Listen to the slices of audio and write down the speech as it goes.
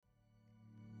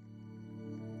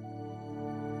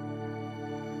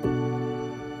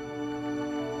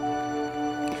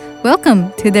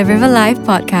Welcome to the River Life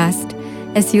podcast.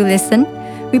 As you listen,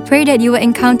 we pray that you will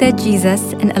encounter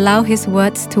Jesus and allow His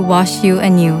words to wash you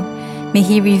anew. May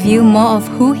He reveal more of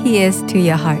who He is to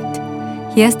your heart.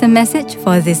 Here's the message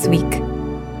for this week.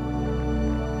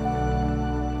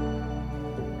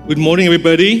 Good morning,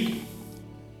 everybody.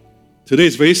 Today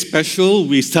is very special.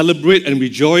 We celebrate and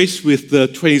rejoice with the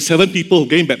 27 people who are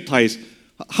getting baptized.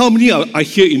 How many are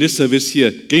here in this service here,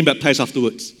 getting baptized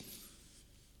afterwards?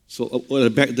 So,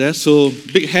 back there. So,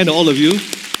 big hand to all of you.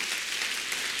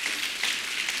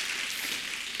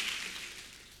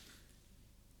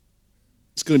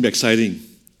 It's going to be exciting.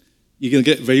 You're going to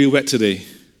get very wet today.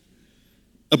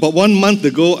 About 1 month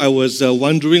ago, I was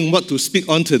wondering what to speak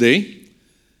on today.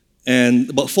 And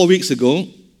about 4 weeks ago,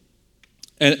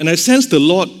 and I sensed the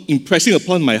Lord impressing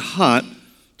upon my heart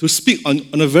to speak on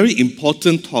a very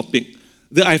important topic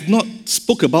that I've not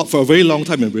spoke about for a very long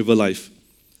time in River Life.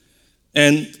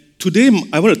 And today,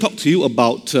 I want to talk to you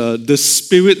about the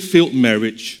Spirit-filled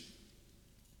marriage.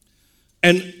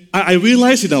 And I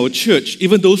realize in our church,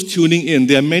 even those tuning in,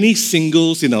 there are many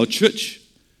singles in our church.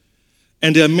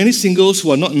 And there are many singles who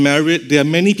are not married. There are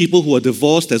many people who are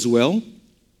divorced as well.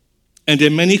 And there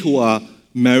are many who are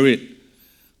married.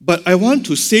 But I want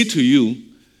to say to you,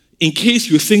 in case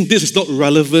you think this is not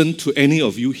relevant to any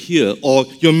of you here, or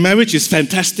your marriage is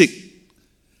fantastic,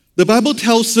 the Bible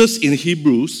tells us in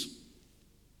Hebrews,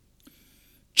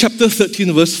 chapter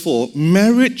 13, verse 4,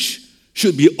 marriage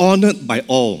should be honored by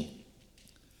all.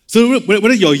 So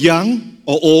whether you're young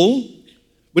or old,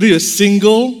 whether you're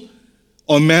single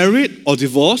or married or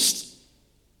divorced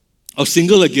or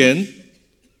single again,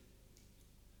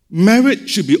 marriage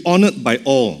should be honored by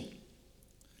all.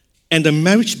 And the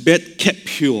marriage bed kept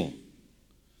pure.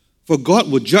 For God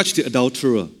will judge the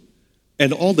adulterer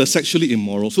and all the sexually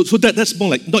immoral. So that's more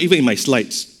like, not even in my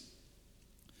slides.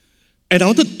 And I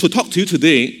wanted to talk to you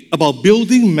today about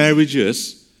building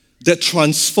marriages that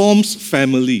transforms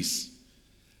families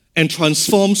and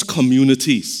transforms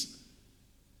communities.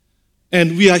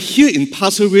 And we are here in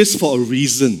Pasir Ris for a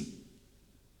reason.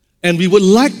 And we would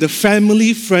like the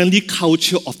family-friendly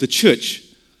culture of the church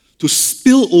to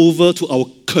spill over to our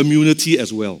community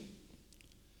as well.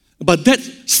 But that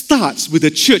starts with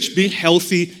the church being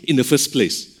healthy in the first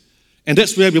place. And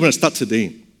that's where we want to start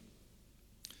today.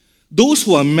 Those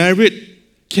who are married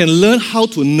can learn how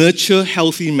to nurture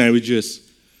healthy marriages.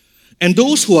 And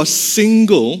those who are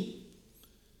single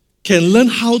can learn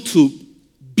how to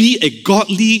be a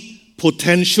godly,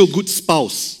 potential good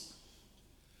spouse.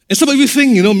 And some of you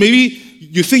think, maybe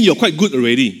you think you're quite good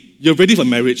already. You're ready for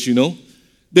marriage,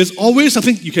 There's always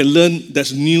something you can learn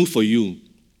that's new for you.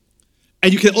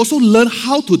 And you can also learn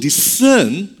how to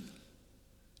discern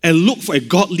and look for a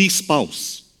godly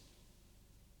spouse.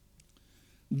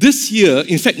 This year,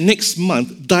 in fact, next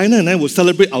month, Diana and I will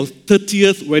celebrate our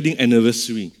 30th wedding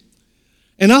anniversary.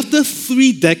 And after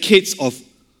 3 decades of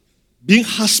being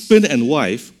husband and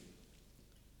wife,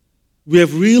 we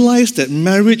have realized that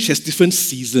marriage has different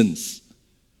seasons.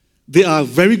 There are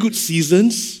very good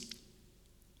seasons.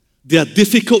 There are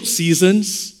difficult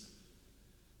seasons.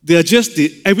 There are just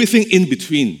everything in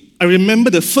between. I remember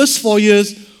the first 4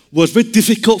 years was very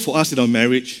difficult for us in our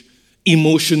marriage,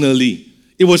 emotionally.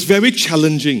 It was very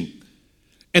challenging.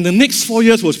 And the next 4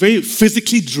 years was very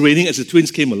physically draining as the twins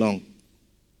came along.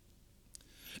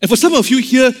 And for some of you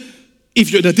here, if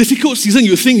you're in a difficult season,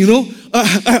 you think,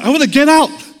 I want to get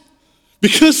out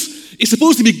because it's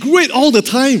supposed to be great all the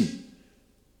time.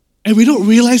 And we don't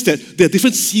realize that there are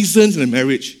different seasons in a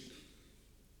marriage.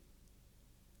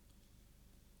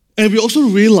 And we also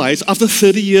realize after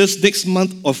 30 years next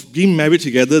month of being married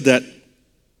together that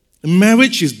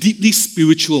marriage is deeply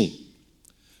spiritual,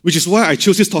 which is why I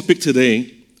chose this topic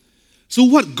today. So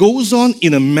what goes on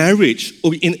in a marriage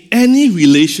or in any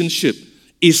relationship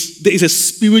is there is a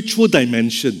spiritual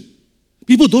dimension.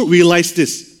 People don't realize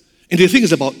this, and they think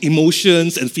it's about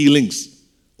emotions and feelings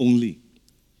only.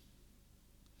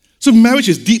 So marriage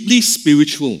is deeply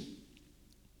spiritual.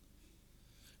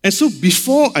 And so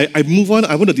before I move on,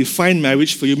 I want to define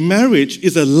marriage for you. Marriage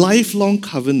is a lifelong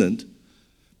covenant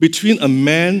between a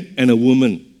man and a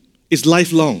woman. It's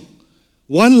lifelong.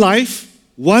 One life,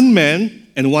 one man,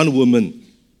 and one woman.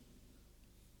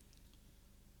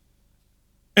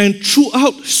 And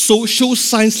throughout social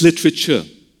science literature,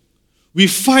 we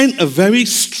find a very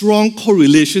strong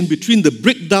correlation between the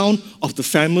breakdown of the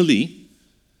family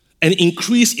and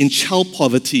increase in child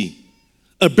poverty.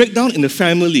 A breakdown in the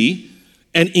family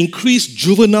and increased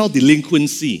juvenile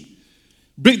delinquency.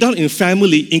 Breakdown in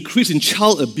family, increase in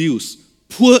child abuse,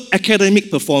 poor academic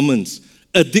performance,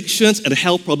 addictions, and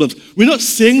health problems. We're not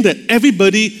saying that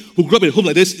everybody who grew up in a home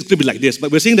like this is going to be like this, but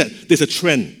we're saying that there's a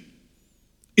trend.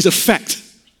 It's a fact.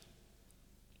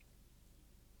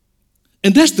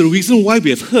 And that's the reason why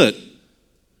we have heard,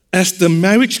 as the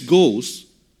marriage goes,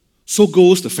 so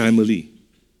goes the family.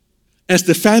 As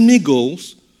the family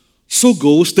goes, so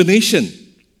goes the nation.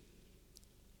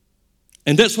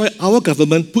 And that's why our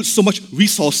government puts so much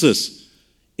resources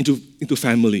into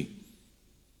family.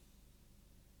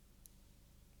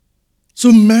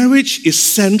 So marriage is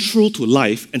central to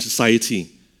life and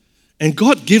society. And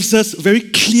God gives us very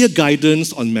clear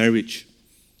guidance on marriage.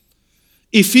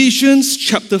 Ephesians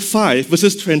chapter 5,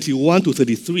 verses 21 to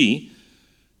 33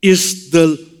 is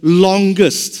the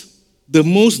longest, the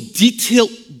most detailed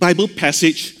Bible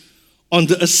passage on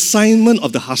the assignment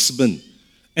of the husband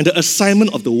and the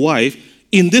assignment of the wife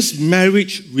in this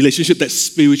marriage relationship that's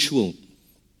spiritual.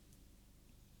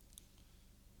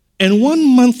 And 1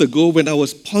 month ago, when I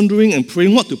was pondering and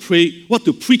praying what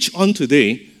to preach on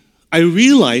today, I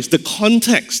realized the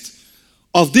context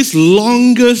of this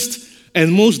longest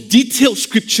and most detailed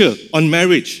scripture on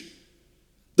marriage.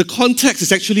 The context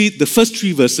is actually the first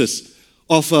three verses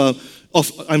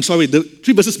the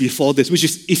 3 verses before this, which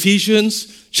is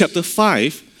Ephesians chapter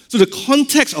 5. So the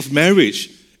context of marriage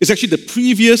is actually the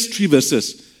previous 3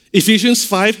 verses. Ephesians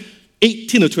 5,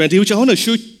 18 to 20, which I want to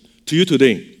show to you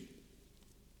today.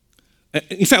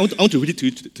 In fact, I want to read it to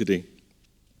you today.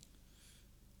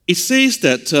 It says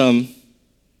that,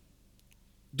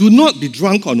 do not be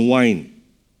drunk on wine.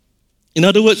 In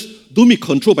other words, don't be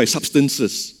controlled by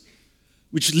substances,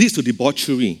 which leads to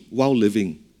debauchery while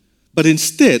living. But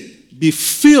instead, be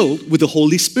filled with the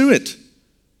Holy Spirit.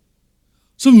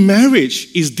 So marriage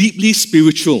is deeply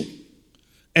spiritual.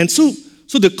 And so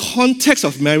the context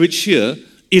of marriage here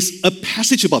is a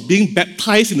passage about being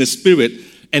baptized in the Spirit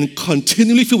and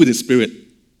continually filled with the Spirit.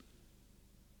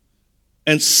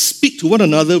 And speak to one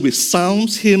another with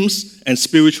psalms, hymns, and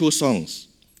spiritual songs.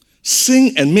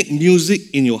 Sing and make music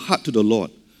in your heart to the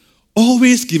Lord,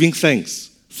 always giving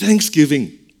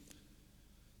thanksgiving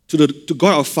to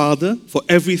God our Father for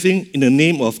everything in the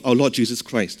name of our Lord Jesus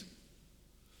Christ.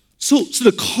 So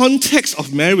the context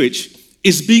of marriage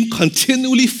is being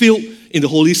continually filled in the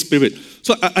Holy Spirit.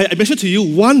 So I mentioned to you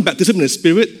one baptism in the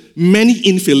Spirit, many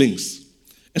infillings.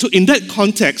 And so in that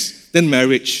context, then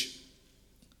marriage.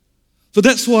 So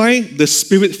that's why the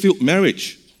Spirit-filled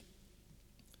marriage.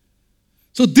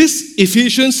 So this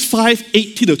Ephesians 5,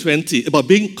 18 to 20, about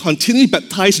being continually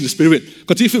baptized in the Spirit,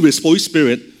 continually filled with the Holy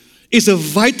Spirit, is a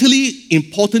vitally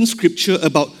important scripture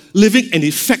about living an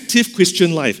effective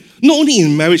Christian life. Not only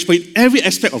in marriage, but in every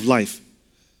aspect of life.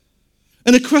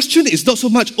 And the question is not so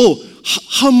much,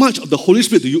 how much of the Holy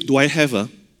Spirit do I have?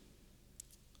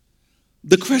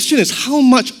 The question is, how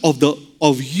much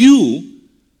of you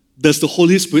does the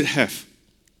Holy Spirit have?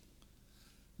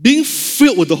 Being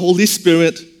filled with the Holy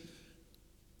Spirit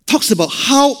talks about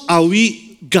how are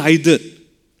we guided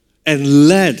and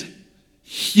led,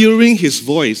 hearing His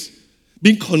voice,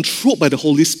 being controlled by the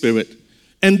Holy Spirit.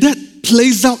 And that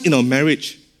plays out in our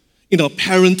marriage, in our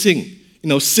parenting,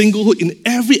 in our singlehood, in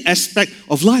every aspect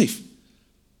of life.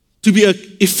 To be an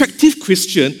effective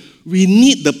Christian, we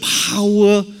need the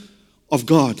power of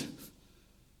God.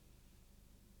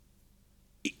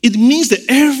 It means that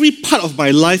every part of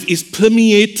my life is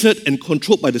permeated and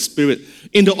controlled by the Spirit.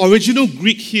 In the original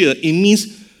Greek here, it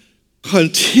means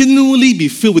continually be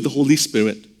filled with the Holy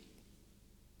Spirit.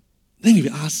 Then we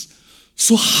ask,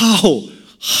 so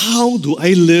how do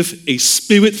I live a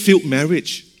Spirit-filled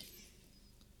marriage?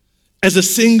 As a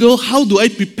single, how do I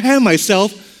prepare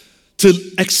myself to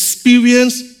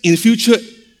experience in future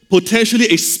potentially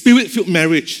a Spirit-filled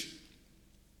marriage?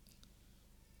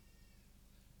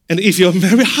 And if you're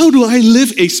married, how do I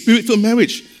live a Spirit-filled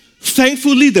marriage?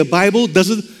 Thankfully, the Bible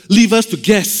doesn't leave us to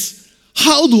guess.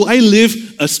 How do I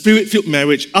live a Spirit-filled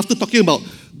marriage? After talking about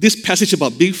this passage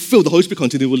about being filled with the Holy Spirit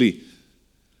continually,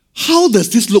 how does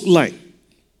this look like?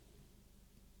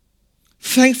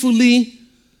 Thankfully,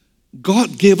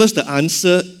 God gave us the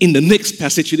answer in the next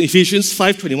passage in Ephesians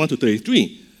 5:21 to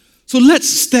 33. So let's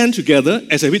stand together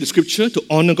as I read the scripture to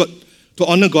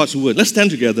honor God's word. Let's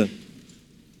stand together.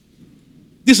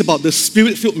 This is about the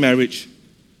Spirit-filled marriage.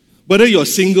 Whether you're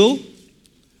single,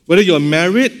 whether you're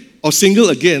married or single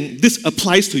again, this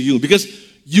applies to you because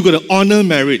you got to honor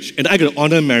marriage and I got to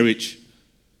honor marriage.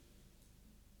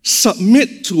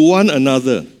 Submit to one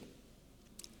another.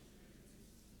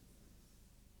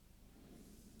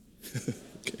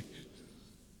 Okay.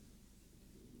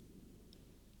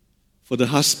 For the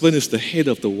husband is the head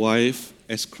of the wife,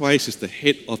 as Christ is the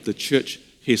head of the church,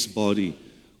 his body,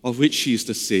 of which he is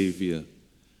the Savior.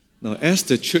 Now, as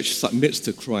the church submits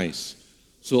to Christ,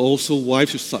 so also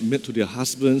wives should submit to their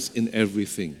husbands in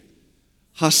everything.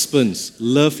 Husbands,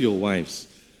 love your wives,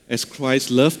 as Christ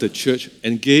loved the church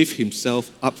and gave himself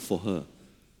up for her,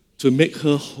 to make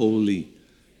her holy,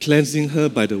 cleansing her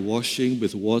by the washing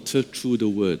with water through the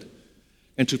word,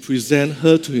 and to present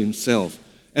her to himself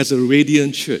as a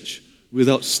radiant church,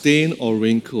 without stain or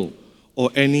wrinkle or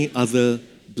any other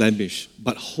blemish,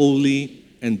 but holy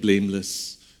and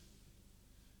blameless.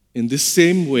 In this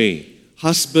same way,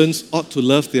 husbands ought to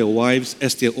love their wives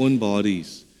as their own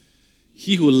bodies.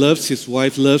 He who loves his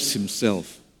wife loves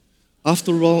himself.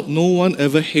 After all, no one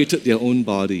ever hated their own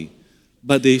body,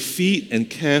 but they feed and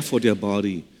care for their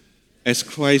body, as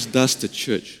Christ does the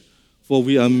church, for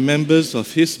we are members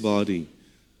of his body.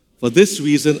 For this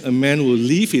reason, a man will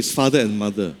leave his father and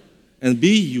mother and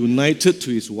be united to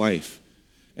his wife,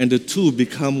 and the two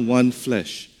become one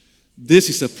flesh. This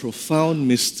is a profound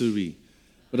mystery,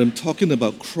 but I'm talking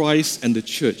about Christ and the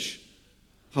church.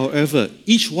 However,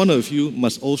 each one of you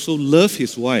must also love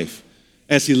his wife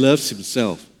as he loves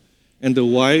himself, and the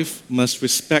wife must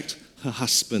respect her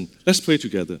husband. Let's pray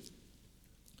together.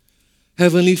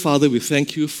 Heavenly Father, we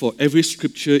thank you for every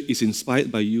scripture is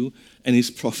inspired by you and is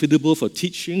profitable for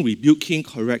teaching, rebuking,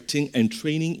 correcting, and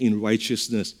training in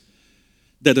righteousness,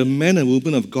 that the man and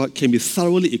woman of God can be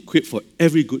thoroughly equipped for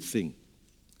every good thing.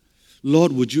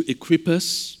 Lord, would you equip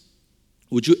us?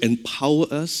 Would you empower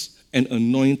us and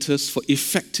anoint us for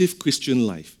effective Christian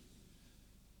life?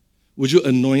 Would you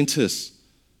anoint us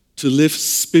to live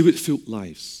spirit-filled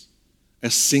lives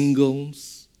as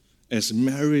singles, as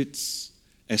marrieds,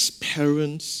 as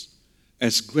parents,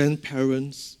 as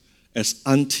grandparents, as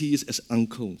aunties, as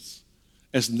uncles,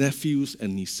 as nephews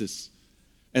and nieces,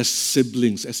 as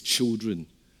siblings, as children.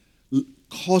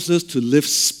 Cause us to live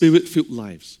spirit-filled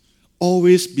lives,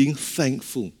 always being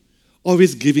thankful,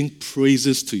 always giving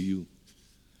praises to you,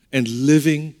 and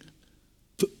living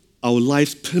our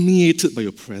lives permeated by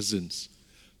your presence,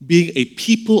 being a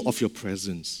people of your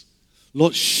presence.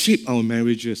 Lord, shape our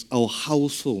marriages, our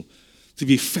household, to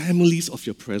be families of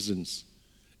your presence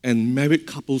and married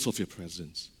couples of your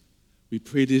presence. We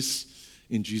pray this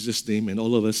in Jesus' name, and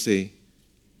all of us say,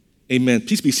 amen.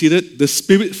 Please be seated. The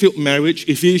Spirit-filled marriage,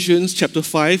 Ephesians chapter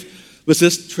 5,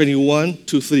 verses 21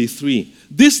 to 33.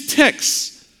 This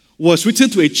text was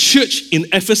written to a church in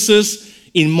Ephesus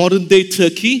in modern-day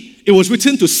Turkey. It was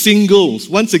written to singles,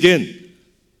 once again,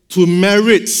 to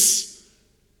marrieds,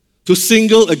 to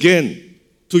single again,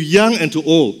 to young and to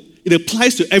old. It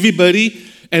applies to everybody,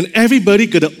 and everybody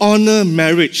got to honor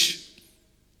marriage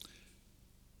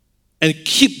and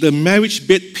keep the marriage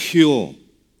bed pure.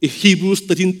 If Hebrews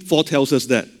 13:4 tells us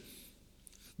that.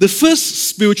 The first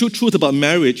spiritual truth about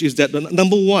marriage is that,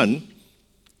 number one,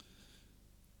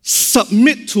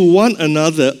 submit to one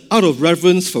another out of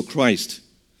reverence for Christ.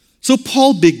 So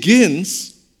Paul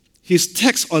begins his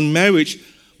text on marriage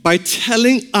by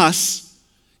telling us,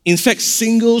 in fact,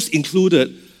 singles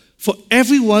included, for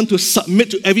everyone to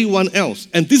submit to everyone else.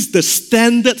 And this is the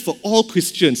standard for all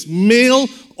Christians, male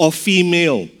or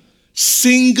female,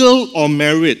 single or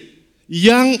married,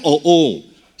 young or old.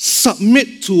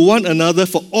 Submit to one another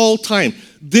for all time.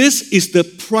 This is the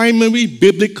primary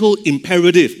biblical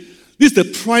imperative. This is the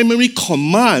primary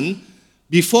command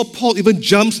before Paul even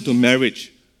jumps into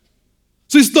marriage.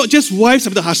 So it's not just wives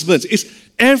submit to husbands, it's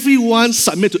everyone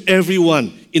submit to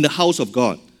everyone in the house of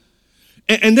God.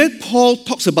 And then Paul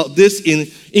talks about this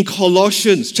in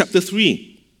Colossians chapter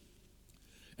 3.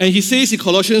 And he says in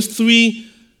Colossians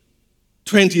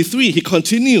 3:23, he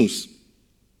continues,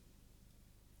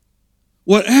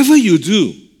 whatever you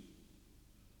do,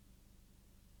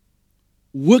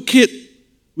 work it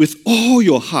with all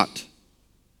your heart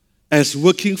as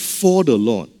working for the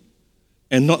Lord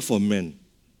and not for men.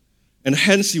 And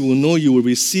hence you will know you will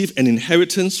receive an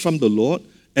inheritance from the Lord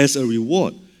as a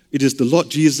reward. It is the Lord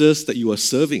Jesus that you are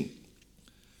serving.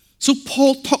 So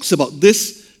Paul talks about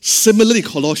this similarly in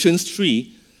Colossians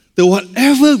 3, that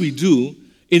whatever we do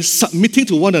in submitting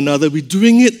to one another, we're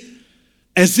doing it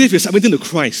as if we're submitting to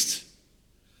Christ.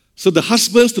 So the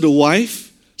husbands to the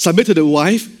wife submit to the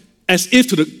wife as if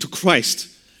to Christ,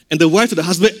 and the wife to the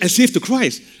husband as if to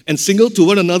Christ, and single to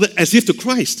one another as if to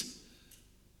Christ.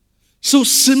 So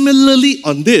similarly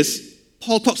on this,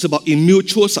 Paul talks about in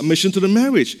mutual submission to the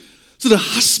marriage. So the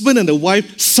husband and the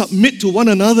wife submit to one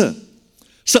another.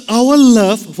 So our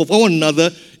love for one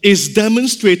another is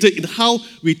demonstrated in how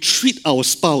we treat our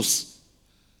spouse.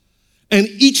 And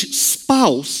each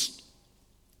spouse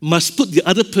must put the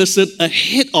other person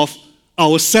ahead of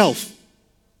ourselves.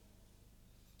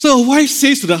 So a wife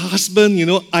says to the husband,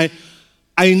 I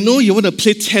know you want to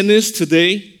play tennis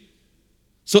today,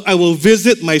 so I will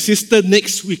visit my sister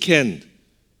next weekend.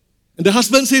 And the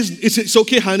husband says, it's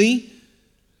okay, honey.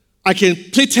 I can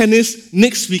play tennis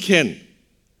next weekend.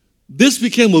 This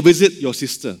weekend we'll visit your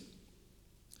sister.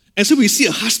 And so we see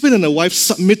a husband and a wife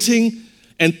submitting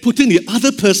and putting the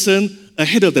other person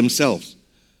ahead of themselves.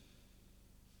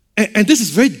 And this is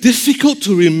very difficult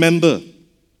to remember,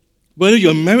 whether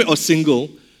you're married or single,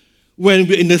 when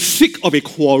we're in the thick of a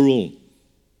quarrel.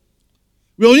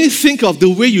 We only think of the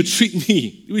way you treat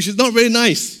me, which is not very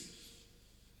nice.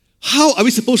 How are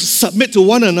we supposed to submit to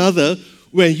one another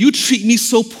when you treat me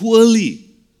so poorly?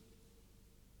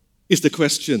 Is the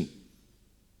question.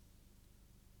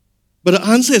 But the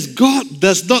answer is God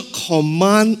does not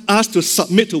command us to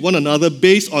submit to one another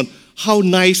based on how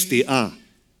nice they are.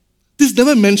 This is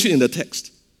never mentioned in the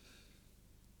text.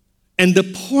 And the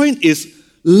point is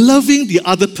loving the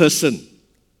other person,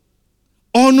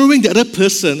 honoring the other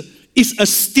person is a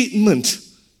statement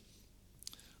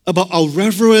about our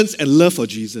reverence and love for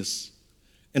Jesus,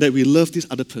 and that we love this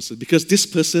other person because this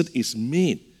person is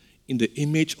made in the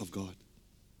image of God.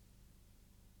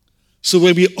 So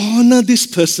when we honor this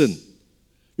person,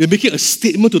 we're making a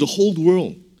statement to the whole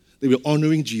world that we're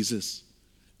honoring Jesus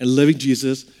and loving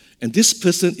Jesus, and this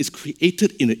person is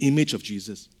created in the image of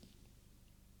Jesus.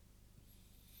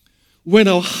 When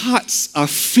our hearts are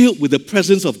filled with the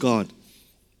presence of God,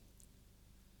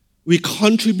 we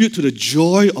contribute to the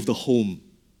joy of the home.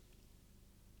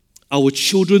 Our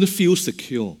children feel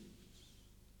secure.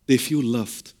 They feel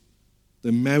loved.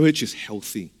 The marriage is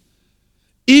healthy.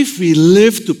 If we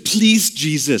live to please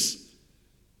Jesus,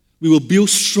 we will build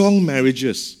strong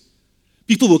marriages.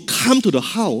 People will come to the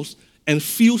house and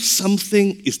feel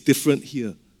something is different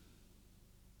here.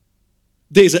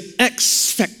 There is an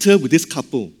X factor with this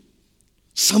couple.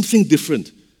 Something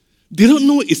different. They don't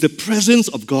know it's the presence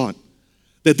of God.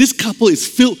 That this couple is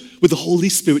filled with the Holy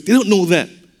Spirit. They don't know that.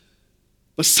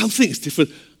 But something is different.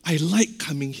 I like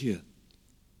coming here.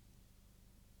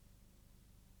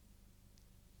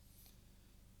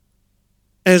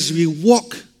 As we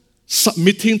walk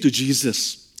submitting to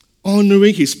Jesus,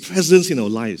 honoring His presence in our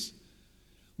lives,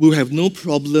 we'll have no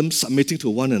problem submitting to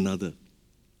one another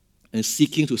and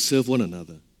seeking to serve one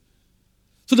another.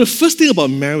 So the first thing about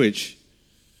marriage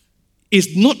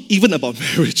is not even about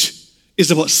marriage. It's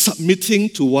about submitting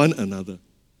to one another.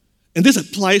 And this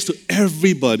applies to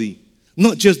everybody,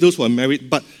 not just those who are married,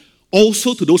 but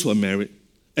also to those who are married,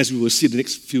 as we will see in the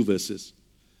next few verses.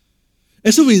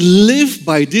 And so we live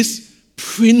by this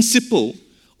principle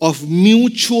of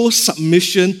mutual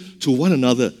submission to one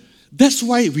another. That's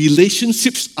why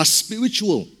relationships are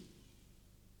spiritual.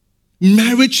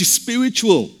 Marriage is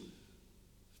spiritual.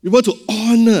 We want to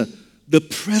honor the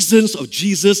presence of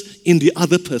Jesus in the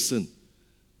other person.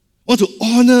 We want to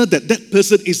honor that that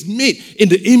person is made in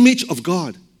the image of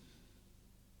God.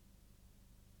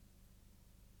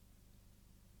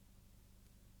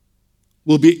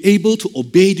 We'll be able to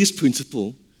obey this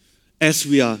principle as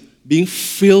we are being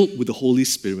filled with the Holy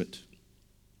Spirit.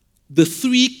 The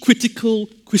three critical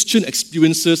Christian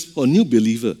experiences for a new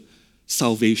believer: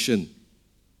 salvation,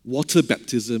 water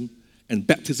baptism, and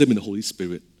baptism in the Holy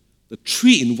Spirit. The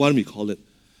 3-in-1 we call it.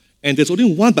 And there's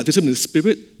only one baptism in the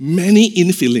Spirit, many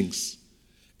infillings.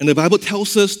 And the Bible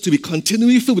tells us to be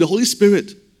continually filled with the Holy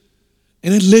Spirit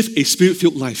and then live a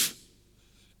Spirit-filled life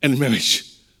and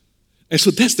marriage. And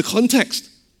so that's the context.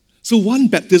 So one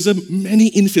baptism, many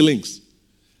infillings.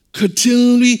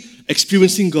 Continually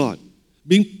experiencing God,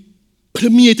 being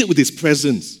permeated with His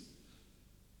presence.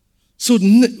 So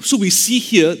we see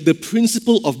here the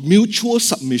principle of mutual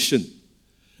submission.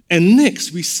 And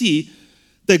next we see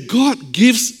that God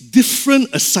gives different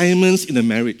assignments in a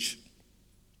marriage.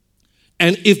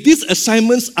 And if these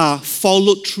assignments are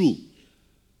followed through,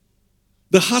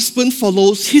 the husband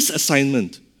follows his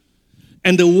assignment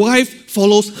and the wife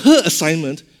follows her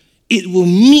assignment, it will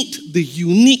meet the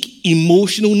unique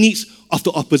emotional needs of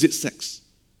the opposite sex.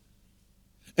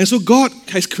 And so God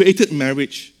has created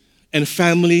marriage and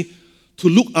family to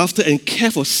look after and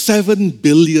care for 7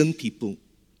 billion people.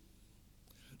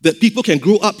 That people can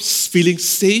grow up feeling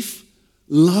safe,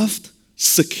 loved,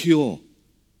 secure.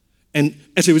 And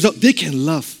as a result, they can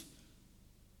love.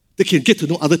 They can get to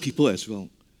know other people as well.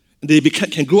 And they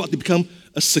can grow up to become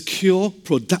a secure,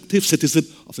 productive citizen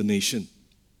of the nation.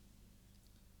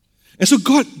 And so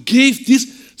God gave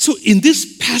this. So in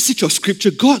this passage of Scripture,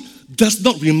 God does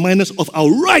not remind us of our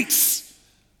rights,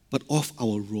 but of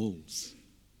our roles,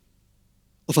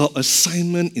 of our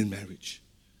assignment in marriage.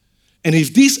 And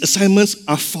if these assignments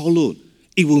are followed,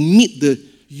 it will meet the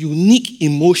unique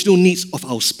emotional needs of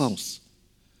our spouse.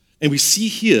 And we see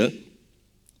here,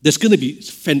 there's going to be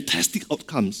fantastic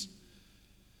outcomes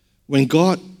when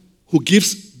God, who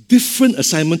gives different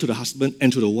assignment to the husband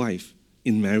and to the wife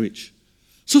in marriage.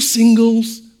 So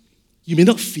singles, you may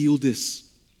not feel this.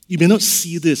 You may not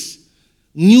see this.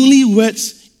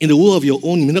 Newlyweds in the world of your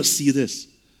own, you may not see this.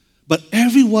 But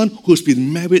everyone who's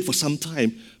been married for some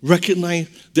time recognize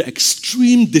the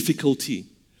extreme difficulty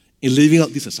in living out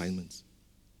these assignments.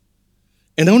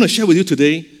 And I want to share with you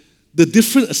today the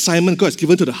different assignment God has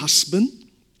given to the husband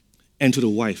and to the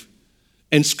wife.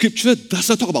 And Scripture does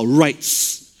not talk about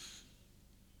rights.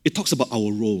 It talks about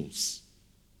our roles.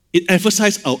 It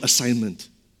emphasizes our assignment.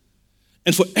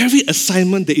 And for every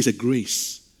assignment, there is a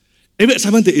grace. Every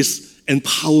assignment, there is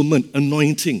empowerment,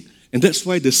 anointing. And that's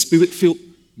why the Spirit-filled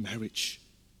marriage.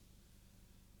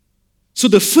 So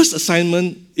the first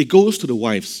assignment, it goes to the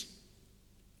wives.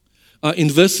 In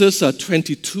verses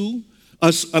 22,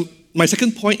 my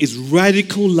second point is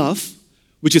radical love,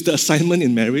 which is the assignment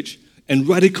in marriage, and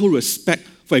radical respect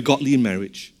for a godly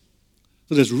marriage.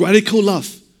 So there's radical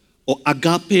love, or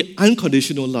agape,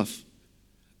 unconditional love,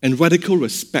 and radical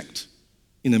respect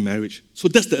in a marriage. So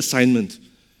that's the assignment.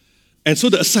 And so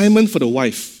the assignment for the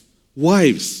wife,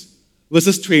 wives,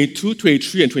 verses 22,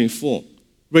 23, and 24,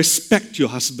 respect your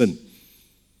husband.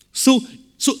 So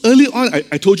early on,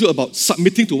 I told you about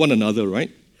submitting to one another,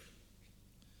 right?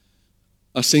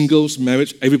 Singles,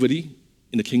 marriage, everybody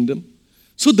in the kingdom.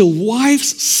 So the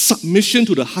wife's submission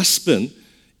to the husband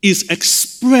is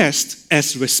expressed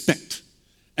as respect,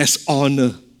 as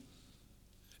honor,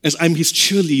 as I'm his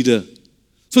cheerleader.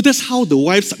 So that's how the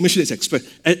wife's submission is expressed,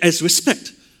 as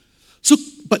respect. So,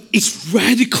 but it's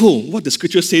radical what the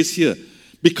scripture says here,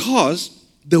 because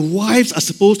the wives are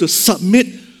supposed to submit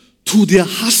to their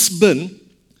husband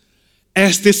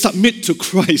as they submit to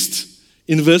Christ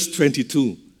in verse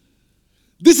 22.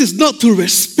 This is not to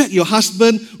respect your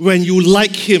husband when you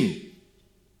like him.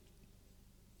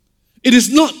 It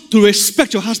is not to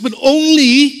respect your husband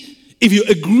only if you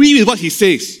agree with what he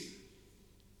says.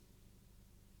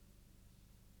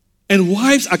 And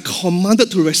wives are commanded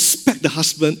to respect the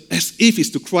husband as if he's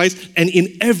to Christ, and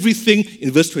in everything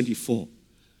in verse 24.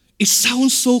 It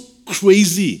sounds so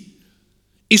crazy.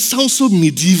 It sounds so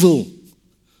medieval.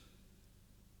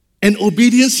 And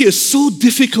obedience here is so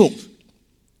difficult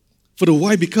for the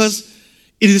wife because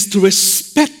it is to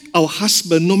respect our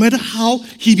husband no matter how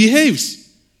he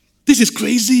behaves. This is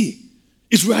crazy.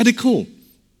 It's radical.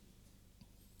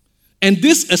 And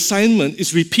this assignment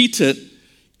is repeated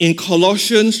in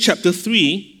Colossians chapter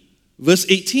 3, verse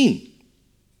 18.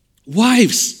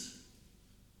 Wives,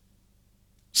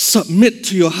 submit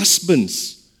to your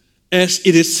husbands as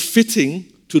it is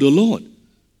fitting to the Lord.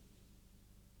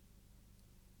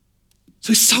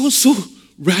 So it sounds so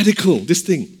radical, this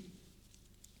thing.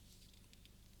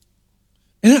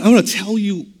 And I want to tell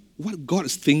you what God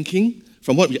is thinking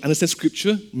from what we understand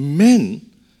Scripture. Men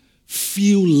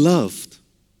feel loved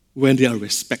when they are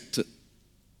respected.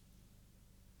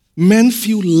 Men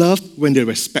feel loved when they're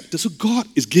respected. So God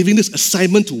is giving this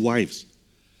assignment to wives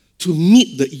to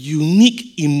meet the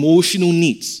unique emotional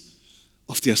needs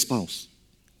of their spouse.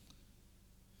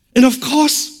 And of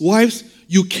course, wives,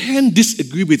 you can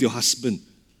disagree with your husband,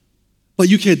 but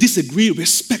you can disagree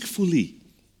respectfully.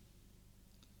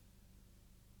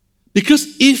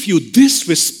 Because if you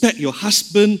disrespect your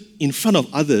husband in front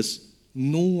of others,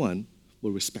 no one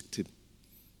will respect him.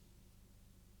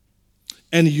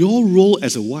 And your role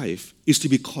as a wife is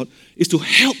to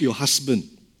help your husband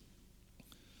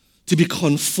to be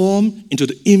conformed into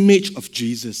the image of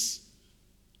Jesus.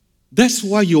 That's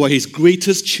why you are his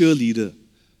greatest cheerleader.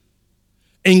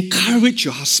 Encourage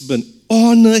your husband,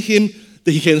 honor him,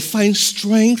 that he can find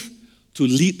strength to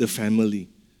lead the family.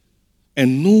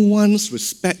 And no one's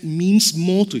respect means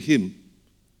more to him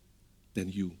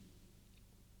than you.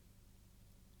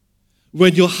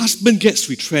 When your husband gets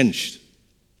retrenched,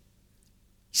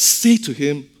 say to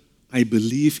him, I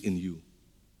believe in you.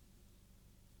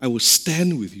 I will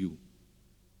stand with you.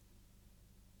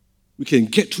 We can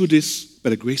get through this by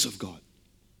the grace of God.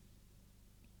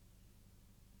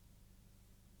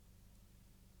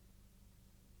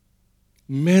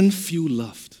 Men feel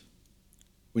loved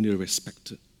when they're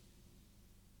respected.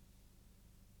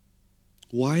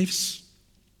 Wives,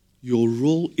 your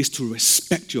role is to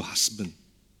respect your husband,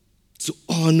 to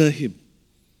honor him.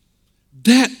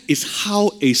 That is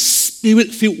how a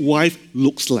spirit-filled wife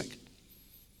looks like.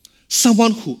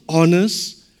 Someone who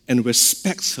honors and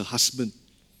respects her husband.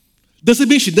 Doesn't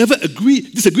mean she never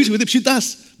disagrees with him, she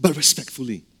does, but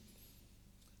respectfully.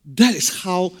 That is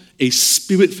how a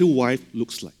spirit-filled wife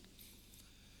looks like.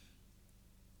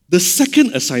 The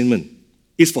second assignment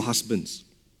is for husbands.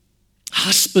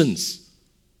 Husbands,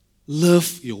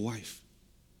 love your wife.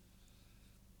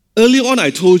 Earlier on,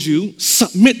 I told you,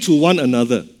 submit to one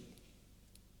another.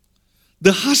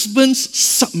 The husband's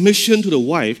submission to the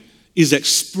wife is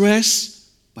expressed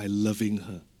by loving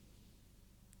her.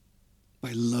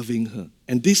 by loving her.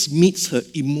 And this meets her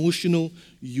unique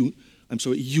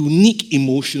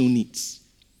emotional needs.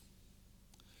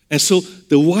 And so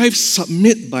the wife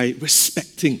submit by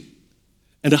respecting,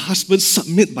 and the husband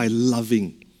submit by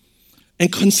loving.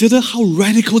 And consider how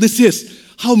radical this is,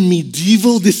 how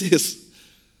medieval this is.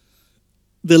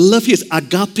 The love here is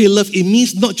agape love. It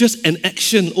means not just an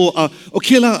action or, I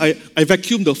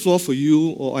vacuum the floor for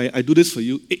you, or I do this for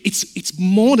you. It's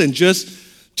more than just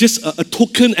a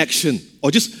token action or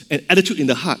just an attitude in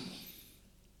the heart.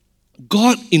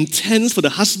 God intends for the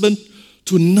husband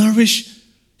to nourish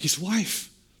his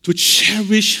wife, to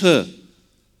cherish her,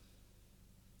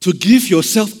 to give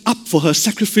yourself up for her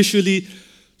sacrificially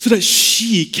so that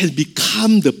she can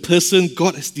become the person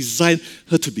God has designed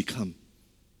her to become.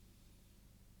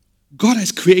 God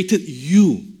has created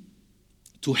you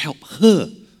to help her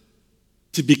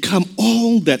to become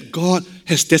all that God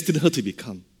has destined her to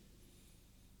become.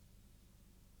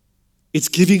 It's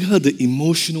giving her the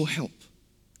emotional help.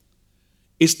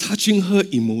 It's touching her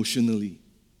emotionally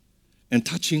and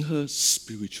touching her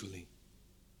spiritually.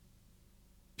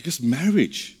 Because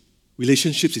marriage,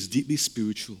 relationships is deeply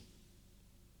spiritual.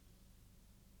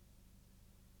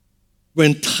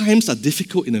 When times are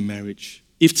difficult in a marriage,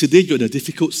 if today you're in a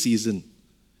difficult season,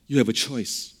 you have a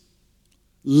choice.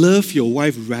 Love your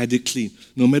wife radically,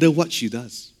 no matter what she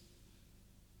does.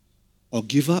 Or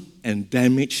give up and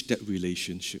damage that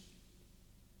relationship.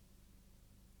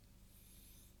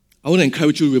 I want to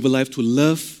encourage you, River Life, to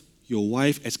love your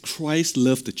wife as Christ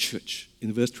loved the church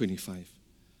in verse 25.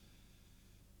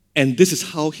 And this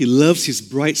is how he loves his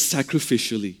bride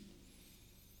sacrificially.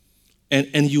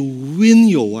 And you win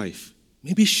your wife.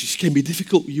 Maybe she can be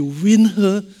difficult. You win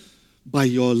her by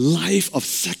your life of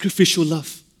sacrificial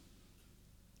love.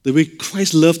 The way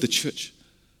Christ loved the church.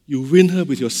 You win her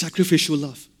with your sacrificial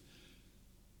love.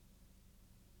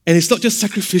 And it's not just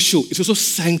sacrificial, it's also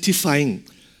sanctifying.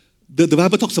 The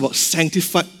Bible talks about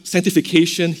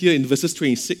sanctification here in verses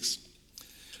 26.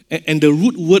 And the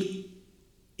root word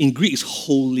in Greek is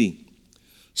holy.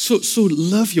 So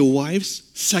love your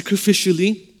wives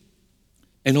sacrificially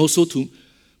and also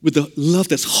with the love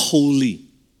that's holy.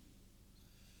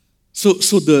 So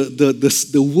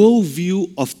the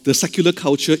worldview of the secular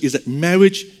culture is that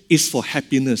marriage is for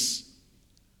happiness.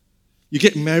 You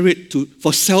get married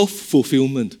for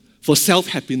self-fulfillment, for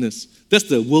self-happiness. That's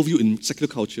the worldview in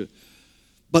secular culture.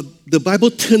 But the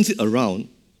Bible turns it around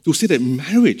to say that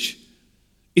marriage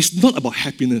is not about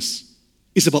happiness.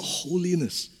 It's about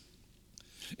holiness.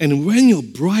 And when your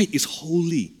bride is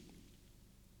holy,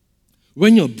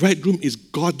 when your bridegroom is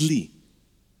godly,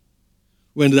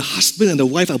 when the husband and the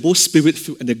wife are both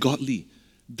spirit-filled and they're godly,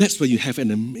 that's when you have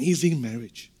an amazing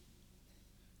marriage.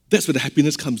 That's where the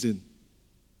happiness comes in.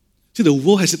 See, the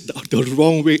world has it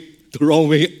the wrong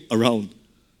way around.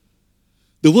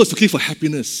 The world is looking for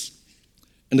happiness,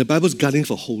 and the Bible is guarding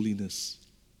for holiness.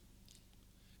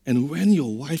 And when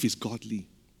your wife is godly,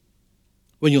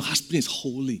 when your husband is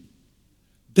holy,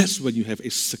 that's when you have a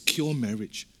secure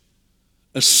marriage,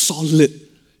 a solid,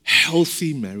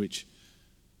 healthy marriage.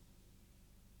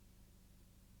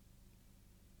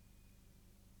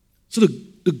 So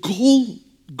the goal,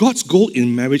 God's goal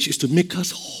in marriage is to make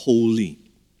us holy,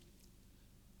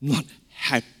 not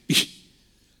happy.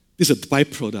 This is a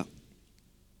byproduct.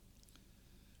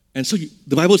 And so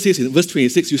the Bible says in verse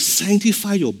 26, you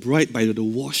sanctify your bride by the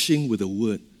washing with the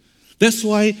word. That's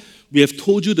why we have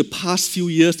told you the past few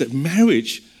years that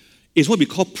marriage is what we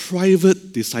call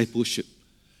private discipleship.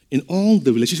 In all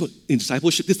the relationships in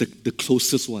discipleship, this is the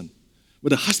closest one. Where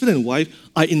the husband and wife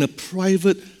are in a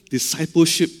private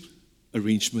discipleship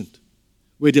arrangement,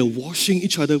 where they're washing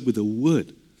each other with the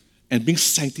word and being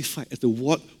sanctified as the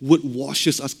word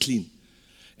washes us clean.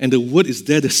 And the word is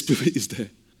there, the spirit is there.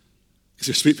 It's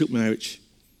a spirit-filled marriage.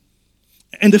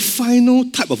 And the final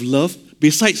type of love,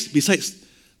 besides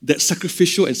that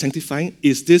sacrificial and sanctifying,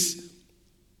 is this: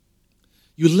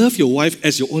 you love your wife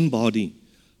as your own body.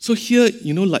 So here,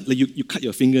 like you cut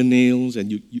your fingernails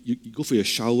and you go for your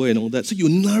shower and all that. So you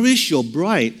nourish your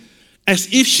bride as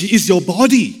if she is your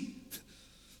body.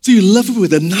 So you love her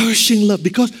with a nourishing love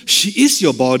because she is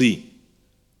your body.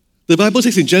 The Bible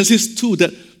says in Genesis 2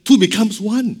 that two becomes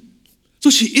one. So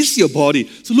she is your body.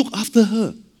 So look after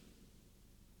her.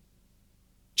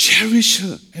 Cherish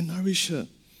her and nourish her.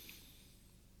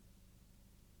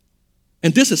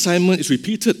 And this assignment is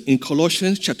repeated in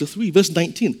Colossians chapter 3, verse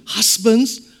 19.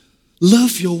 Husbands,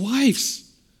 love your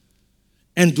wives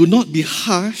and do not be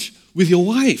harsh with your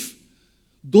wife.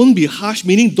 Don't be harsh,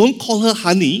 meaning don't call her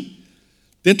honey,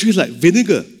 then treat her like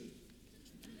vinegar.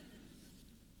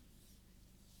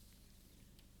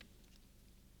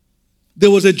 There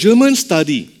was a German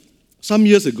study some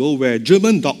years ago where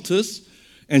German doctors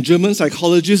and German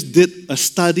psychologists did a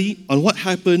study on what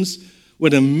happens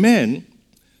when a man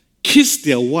kisses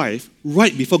their wife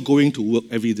right before going to work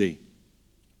every day,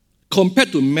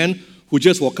 compared to men who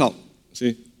just walk out.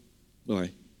 Say,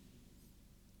 bye.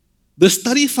 The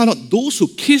study found out those who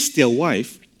kissed their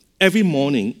wife every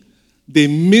morning, they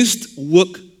missed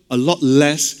work a lot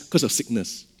less because of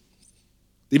sickness.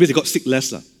 They got sick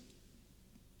less.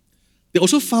 They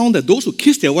also found that those who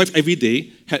kissed their wife every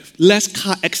day had less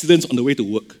car accidents on the way to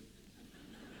work.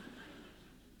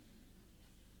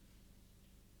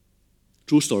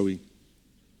 True story.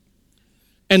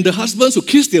 And the husbands who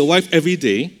kiss their wife every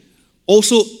day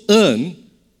also earn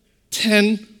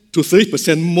 10 to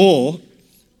 30% more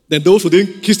than those who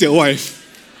didn't kiss their wife.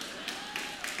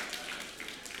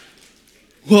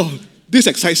 Wow, this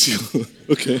excites you.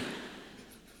 Okay.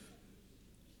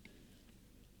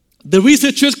 The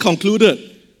researchers concluded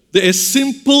that a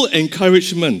simple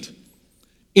encouragement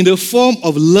in the form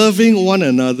of loving one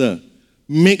another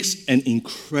makes an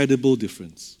incredible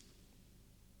difference.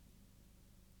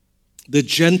 The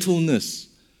gentleness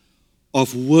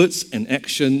of words and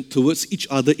action towards each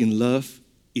other in love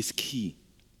is key.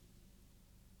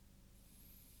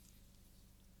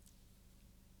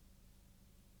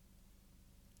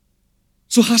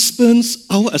 So husbands,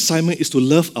 our assignment is to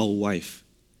love our wife,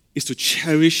 is to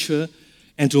cherish her,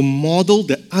 and to model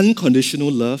the unconditional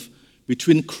love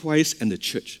between Christ and the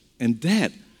church. And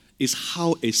that is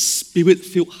how a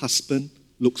spirit-filled husband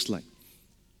looks like.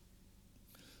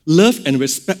 Love and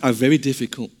respect are very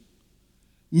difficult.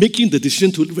 Making the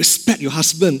decision to respect your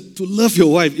husband, to love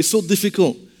your wife, is so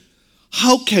difficult.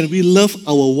 How can we love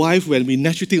our wife when we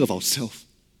naturally think of ourselves?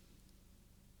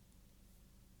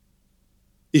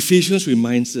 Ephesians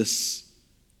reminds us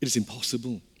it is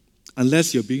impossible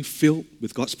unless you're being filled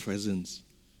with God's presence.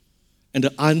 And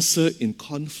the answer in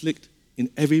conflict, in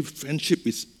every friendship,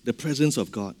 is the presence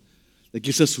of God that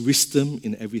gives us wisdom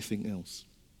in everything else.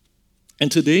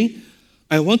 And today,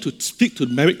 I want to speak to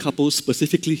married couples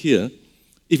specifically here.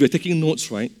 If you're taking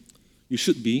notes, right, you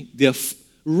should be.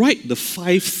 Write out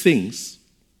 5 things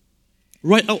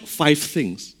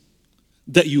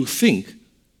that you think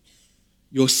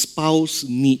your spouse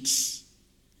needs.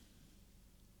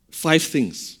 5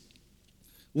 things.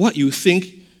 What you think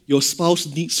your spouse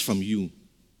needs from you.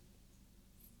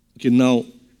 Okay, now,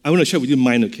 I want to share with you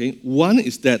mine, okay? One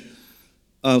is that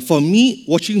for me,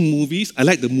 watching movies, I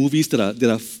like the movies that are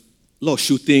a lot of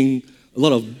shooting, a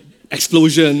lot of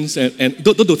explosions, and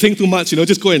don't think too much,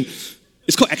 just go and,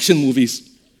 it's called action movies.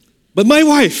 But my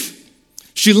wife,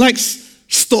 she likes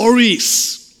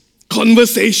stories,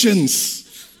 conversations,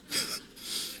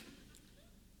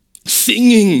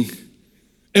 singing.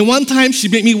 And one time she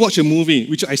made me watch a movie,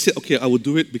 which I said, okay, I will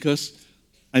do it because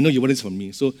I know you want this from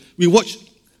me. So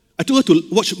I took her to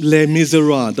watch Les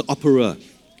Miserables, the opera.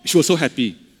 She was so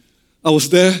happy. I was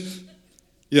there.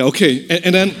 Yeah, okay.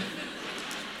 And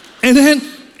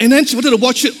then she wanted to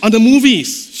watch it on the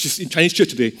movies. She's in Chinese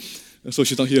church today, so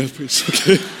she's not here, please.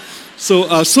 Okay.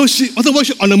 So she wanted to watch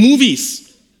it on the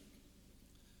movies.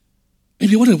 And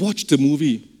we wanted to watch the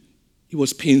movie. It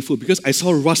was painful because I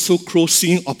saw Russell Crowe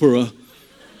singing opera.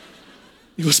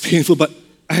 It was painful, but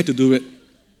I had to do it.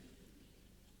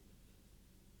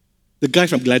 The guy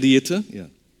from Gladiator, yeah.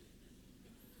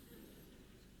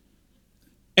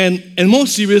 And more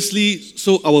seriously,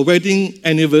 so our wedding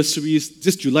anniversary,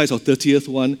 this July is our 30th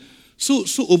one. So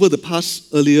over the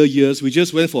past earlier years, we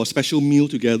just went for a special meal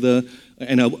together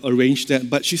and I arranged that.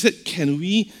 But she said, can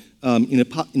we, in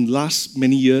the last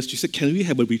many years, she said, can we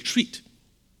have a retreat?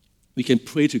 We can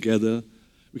pray together.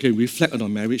 We can reflect on our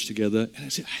marriage together. And I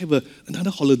said, have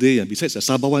another holiday besides the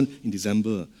Sabah one in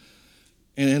December.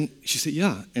 And she said,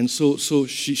 yeah. And so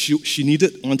she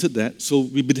wanted that. So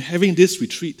we've been having this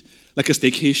retreat, like a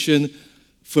staycation,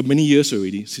 for many years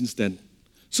already since then.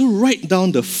 So write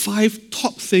down the 5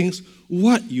 top things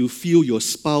what you feel your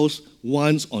spouse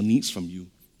wants or needs from you.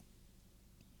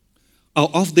 Our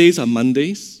off days are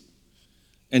Mondays,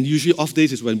 and usually off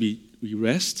days is when we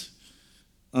rest.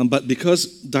 But because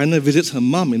Diana visits her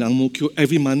mom in Ang Mo Kio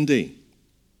every Monday,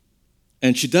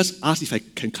 and she does ask if I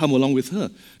can come along with her.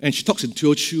 And she talks in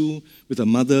Teochew with her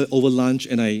mother over lunch,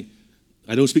 and I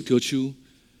don't speak Teochew.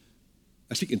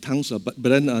 I speak in tongues, but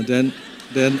then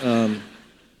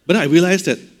I realized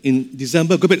that in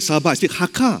December, go back to Sabah, I speak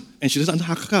Hakka, and she doesn't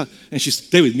understand Hakka, and she's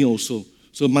there with me also.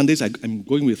 So Mondays, I'm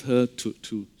going with her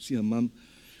to see her mom.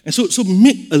 And so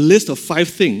make a list of 5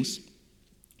 things,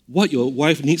 what your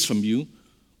wife needs from you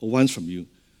or wants from you.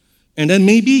 And then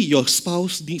maybe your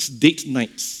spouse needs date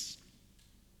nights.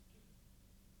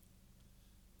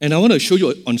 And I want to show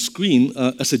you on screen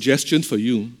a suggestion for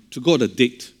you to go on a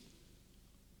date.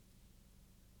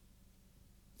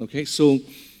 Okay, so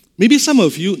maybe some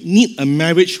of you need a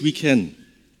marriage weekend,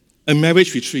 a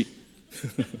marriage retreat.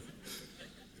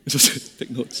 Just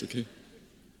take notes, okay?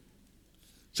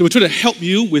 So we're trying to help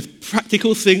you with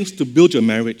practical things to build your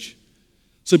marriage.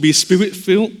 So be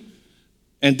spirit-filled.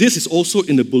 And this is also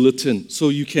in the bulletin, so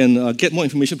you can get more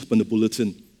information from the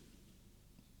bulletin.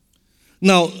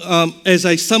 Now, as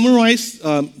I summarize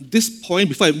this point,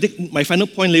 before I make my final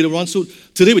point later on, so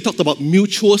today we talked about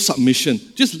mutual submission.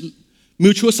 Just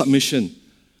mutual submission.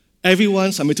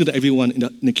 Everyone submitting to everyone in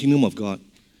the kingdom of God.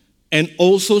 And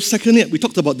also, secondly, we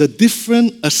talked about the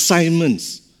different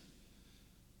assignments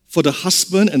for the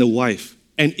husband and the wife.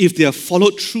 And if they are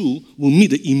followed through, will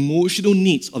meet the emotional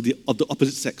needs of the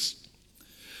opposite sex.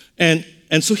 And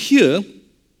so here,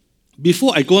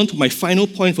 before I go on to my final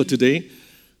point for today,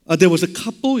 there was a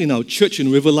couple in our church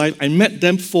in River Life. I met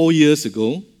them 4 years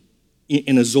ago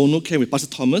in a zonal camp with Pastor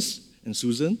Thomas and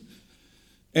Susan.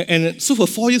 And so for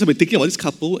 4 years, I've been thinking about this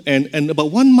couple. And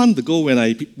about 1 month ago, when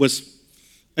I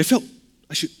felt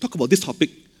I should talk about this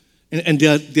topic. And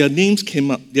their names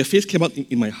came up, their face came up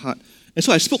in my heart. And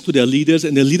so I spoke to their leaders,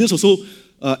 and their leaders also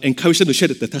encouraged them to share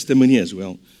their testimony as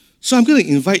well. So I'm going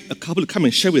to invite a couple to come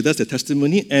and share with us their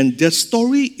testimony. And their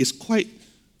story is quite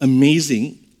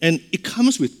amazing. And it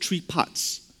comes with 3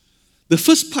 parts. The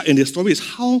first part in their story is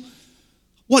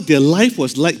what their life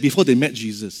was like before they met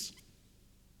Jesus.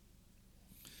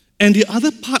 And the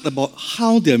other part about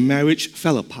how their marriage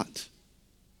fell apart.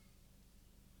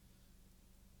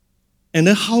 And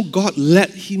then how God led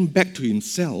him back to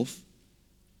himself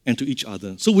and to each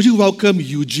other. So would you welcome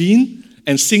Eugene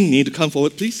and Sing-Ni to come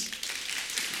forward, please?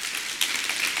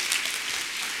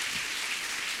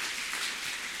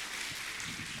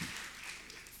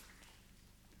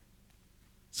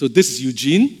 So this is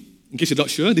Eugene. In case you're not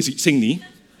sure, this is Sing-Ni.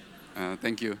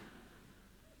 Thank you.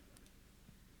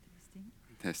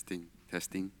 Testing.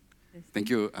 Thank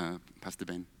you, Pastor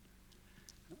Ben.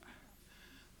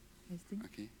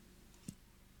 Okay.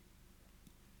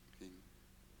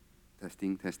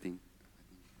 Testing.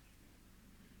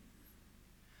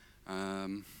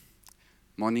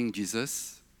 Morning,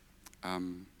 Jesus.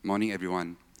 Morning,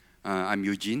 everyone. I'm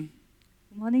Eugene.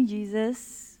 Good morning,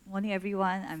 Jesus. Morning,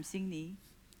 everyone. I'm Sing-Ni.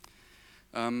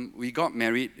 We got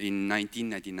married in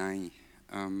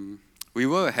 1999. We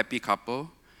were a happy couple,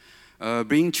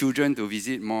 bringing children to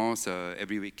visit malls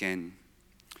every weekend,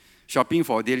 shopping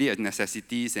for daily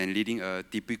necessities and leading a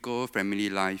typical family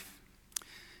life.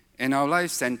 And our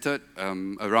life centered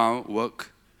around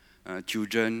work,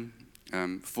 children,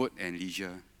 food, and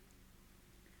leisure.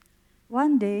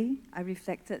 One day, I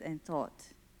reflected and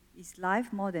thought, is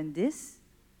life more than this?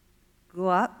 Grow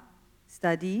up,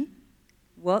 study,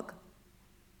 work,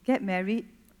 get married,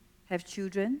 have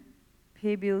children,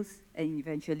 pay bills, and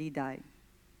eventually die.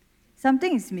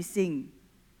 Something is missing.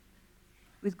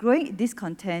 With growing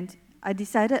discontent, I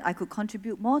decided I could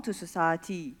contribute more to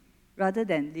society rather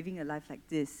than living a life like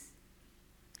this.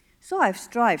 So I've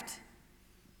strived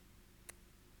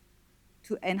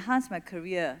to enhance my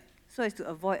career so as to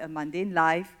avoid a mundane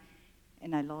life,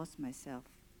 and I lost myself.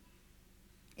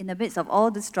 In the midst of all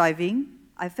the striving,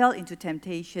 I fell into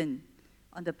temptation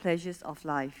on the pleasures of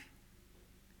life.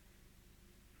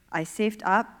 I saved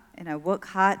up and I worked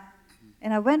hard,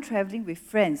 and I went traveling with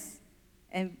friends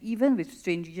and even with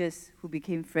strangers who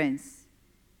became friends.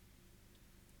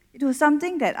 It was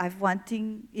something that I've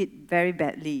wanting it very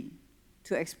badly,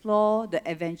 to explore the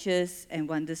adventures and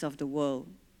wonders of the world.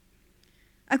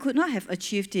 I could not have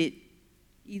achieved it,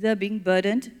 either being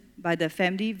burdened by the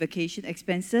family vacation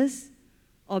expenses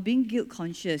or being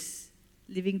guilt-conscious,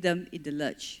 leaving them in the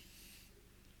lurch.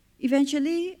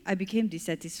 Eventually, I became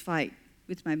dissatisfied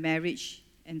with my marriage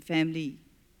and family.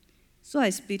 So I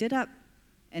split it up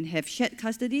and have shared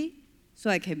custody so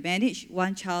I can manage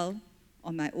one child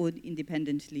on my own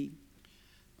independently.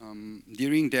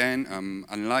 During then,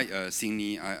 unlike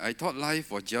Sing-Ni, I thought life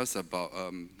was just about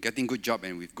getting good job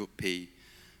and with good pay,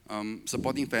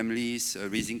 supporting families,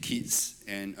 raising kids,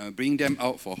 and bringing them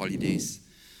out for holidays.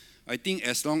 I think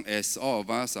as long as all of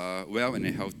us are well and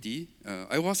healthy,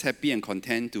 I was happy and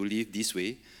content to live this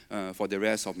way for the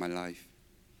rest of my life.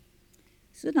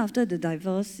 Soon after the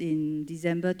divorce in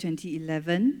December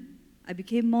 2011, I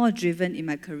became more driven in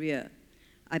my career.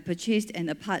 I purchased an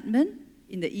apartment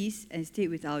in the East and stayed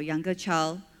with our younger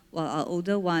child, while our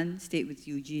older one stayed with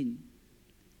Eugene.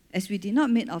 As we did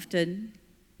not meet often,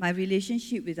 my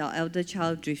relationship with our elder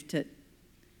child drifted.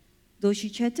 Though she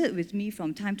chatted with me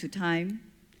from time to time,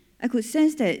 I could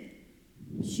sense that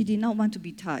she did not want to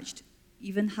be touched,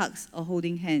 even hugs or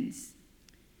holding hands.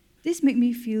 This made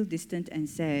me feel distant and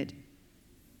sad.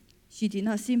 She did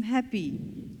not seem happy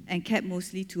and kept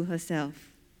mostly to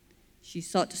herself. She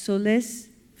sought solace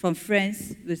from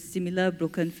friends with similar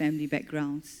broken family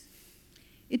backgrounds.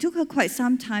 It took her quite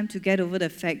some time to get over the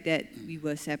fact that we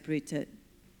were separated.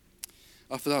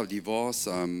 After our divorce,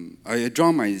 I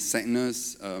drowned my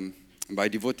sadness by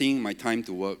devoting my time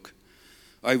to work.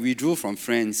 I withdrew from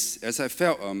friends as I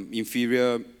felt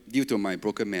inferior due to my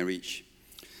broken marriage.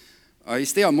 I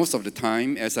stayed out most of the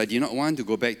time as I did not want to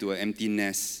go back to an empty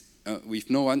nest with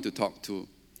no one to talk to.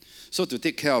 So to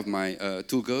take care of my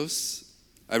 2 girls,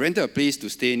 I rented a place to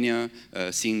stay near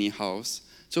Sydney House,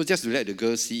 so just to let the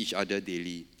girls see each other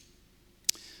daily.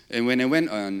 And when I went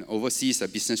on overseas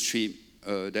business trip,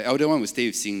 the elder one would stay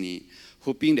with Sydney,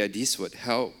 hoping that this would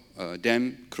help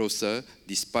them closer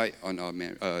despite on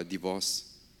our divorce.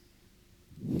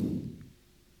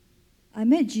 I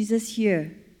met Jesus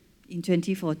here in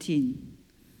 2014.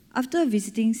 After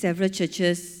visiting several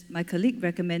churches, my colleague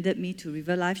recommended me to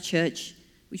River Life Church,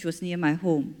 which was near my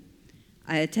home.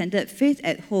 I attended Faith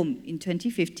at Home in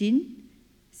 2015,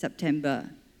 September.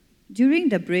 During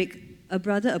the break, a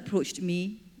brother approached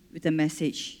me with a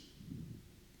message.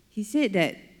 He said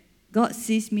that God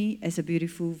sees me as a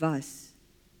beautiful vase,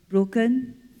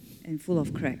 broken and full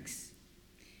of cracks.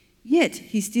 Yet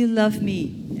He still loved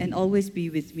me and always be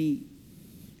with me.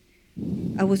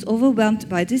 I was overwhelmed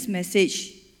by this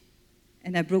message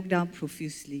and I broke down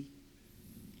profusely.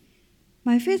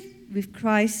 My faith with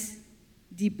Christ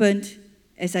deepened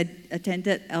as I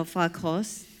attended Alpha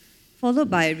course, followed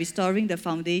by Restoring the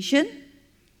Foundation,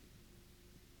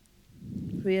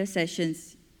 prayer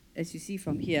sessions, as you see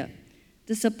from here.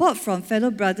 The support from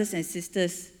fellow brothers and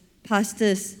sisters,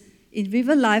 pastors in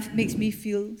River Life makes me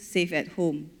feel safe at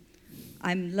home.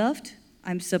 I'm loved,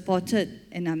 I'm supported,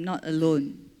 and I'm not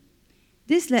alone.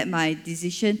 This led my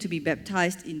decision to be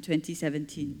baptized in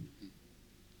 2017.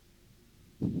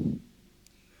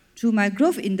 Through my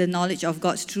growth in the knowledge of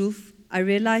God's truth, I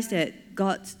realized that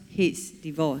God hates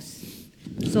divorce.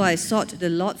 So I sought the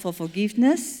Lord for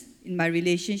forgiveness in my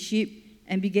relationship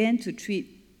and began to treat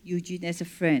Eugene as a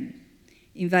friend,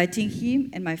 inviting him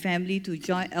and my family to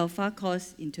join Alpha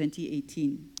course in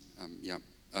 2018.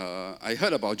 I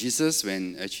heard about Jesus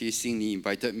when actually Sydney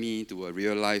invited me to a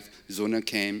real life zonal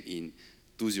camp in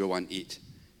 2018.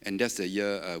 And that's the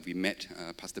year we met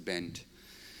Pastor Ben.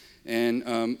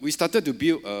 And we started to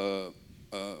build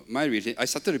I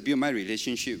started to build my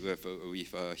relationship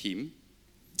with him.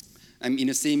 And in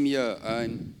the same year,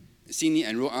 Sydney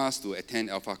enrolled us to attend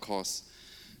Alpha course.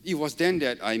 It was then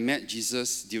that I met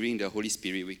Jesus during the Holy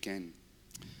Spirit weekend.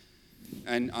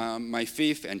 And my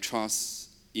faith and trust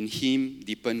in him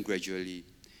deepened gradually.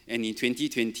 And in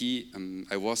 2020,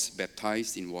 I was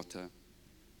baptized in water.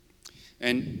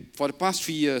 And for the past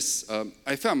 3 years,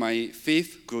 I felt my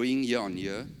faith growing year on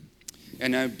year.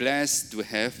 And I'm blessed to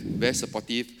have very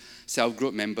supportive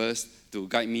self-group members to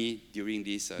guide me during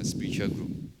this spiritual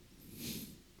group.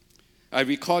 I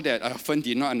recall that I often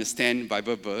did not understand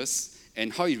Bible verse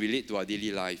and how it relates to our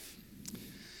daily life.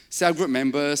 Self-group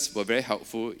members were very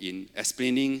helpful in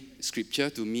explaining scripture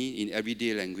to me in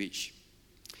everyday language.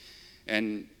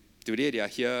 And today they are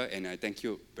here, and I thank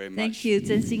you very much. Thank you,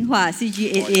 Zhen Xinhua,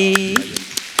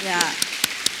 CGAA. Yeah.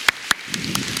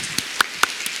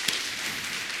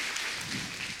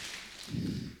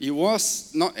 It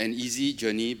was not an easy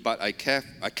journey, but I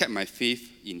kept my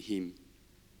faith in him.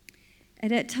 At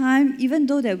that time, even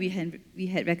though that we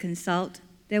had reconciled,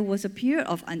 there was a period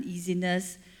of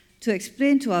uneasiness to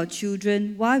explain to our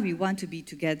children why we want to be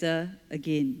together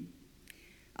again.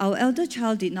 Our elder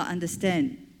child did not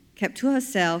understand, kept to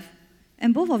herself,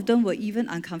 and both of them were even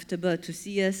uncomfortable to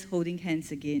see us holding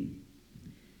hands again.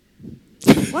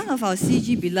 One of our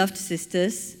CG beloved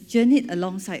sisters journeyed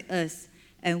alongside us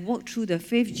and walked through the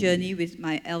faith journey with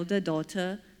my elder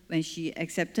daughter when she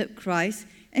accepted Christ,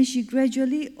 and she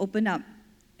gradually opened up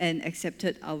and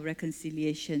accepted our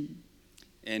reconciliation.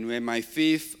 And when my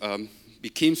faith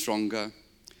became stronger,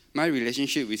 my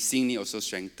relationship with Sydney also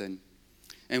strengthened.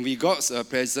 And with God's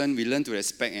presence, we learned to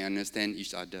respect and understand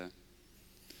each other.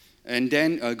 And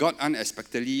then God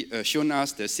unexpectedly shown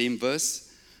us the same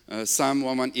verse, Psalm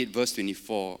 118, verse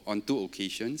 24, on 2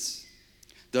 occasions.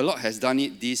 The Lord has done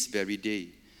it this very day.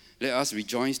 Let us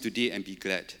rejoice today and be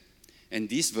glad. And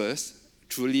this verse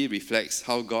truly reflects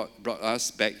how God brought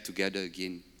us back together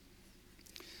again.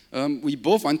 We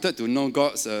both wanted to know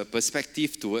God's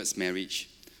perspective towards marriage.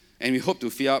 And we hope to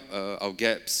fill up our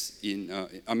gaps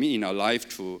in our life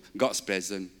through God's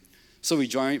presence. So we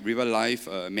joined River Life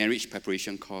marriage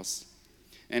preparation course.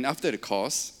 And after the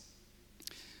course,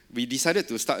 we decided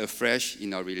to start afresh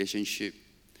in our relationship.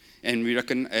 And we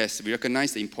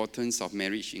recognize the importance of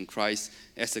marriage in Christ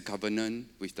as a covenant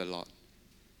with the Lord.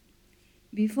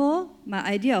 Before, my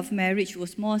idea of marriage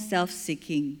was more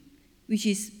self-seeking, which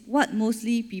is what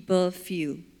mostly people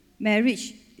feel.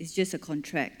 Marriage is just a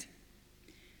contract.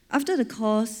 After the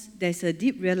course, there's a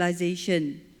deep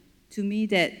realization to me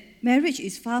that marriage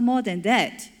is far more than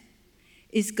that.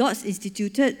 It's God's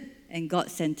instituted and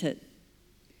God-centered.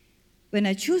 When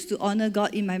I choose to honor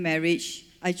God in my marriage,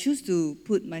 I choose to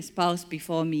put my spouse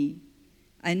before me.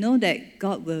 I know that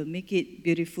God will make it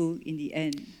beautiful in the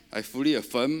end. I fully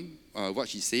affirm what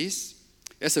she says.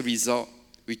 As a result,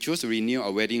 we chose to renew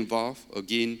our wedding vow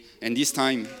again, and this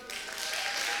time,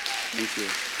 thank you.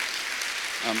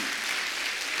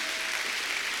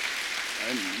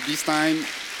 And this time,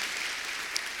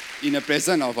 in the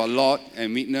presence of our Lord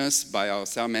and witnessed by our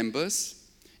cell members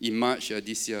in March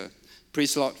this year.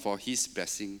 Praise Lord for His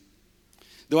blessing.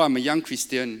 Though I'm a young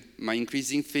Christian, my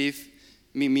increasing faith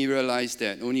made me realize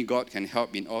that only God can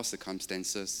help in all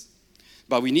circumstances.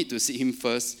 But we need to seek Him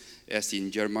first, as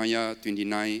in Jeremiah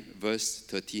 29, verse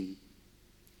 13.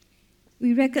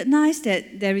 We recognize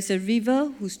that there is a river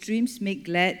whose streams make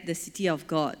glad the city of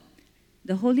God,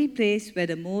 the holy place where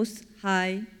the Most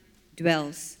High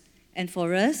dwells. And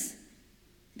for us,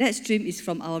 that stream is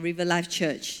from our River Life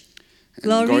Church.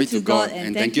 Glory to God,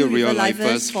 and thank you, River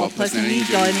Lifers, for personally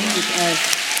joining with us.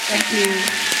 Thank you.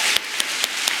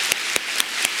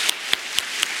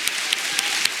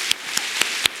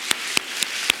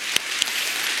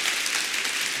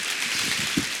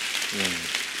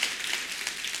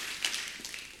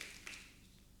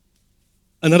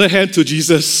 Another hand to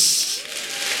Jesus.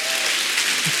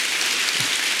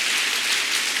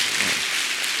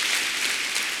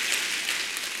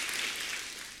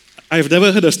 I've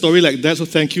never heard a story like that, so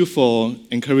thank you for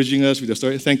encouraging us with the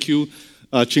story. Thank you,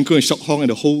 Chinko and Shok Hong and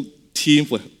the whole team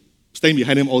for staying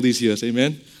behind him all these years.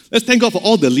 Amen. Let's thank God for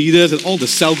all the leaders and all the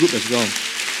cell group as well.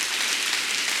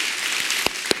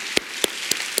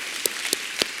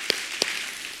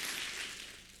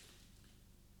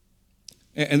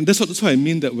 And that's what I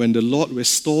mean, that when the Lord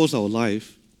restores our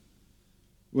life,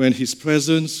 when His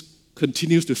presence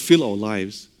continues to fill our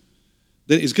lives,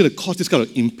 then it's going to cause this kind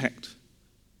of impact.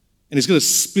 And it's going to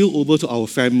spill over to our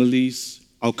families,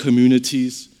 our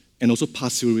communities, and also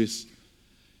Pasir Ris.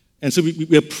 And so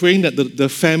we are praying that the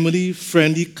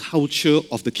family-friendly culture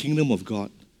of the kingdom of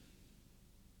God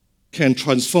can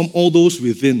transform all those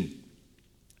within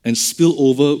and spill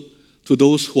over to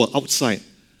those who are outside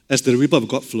as the river of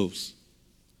God flows.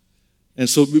 And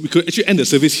so we could actually end the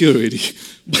service here already.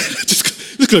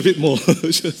 just go a bit more.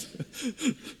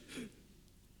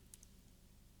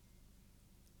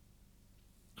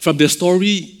 From their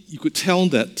story, you could tell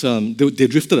that they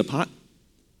drifted apart.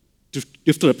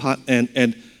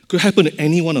 And could happen to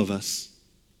any one of us.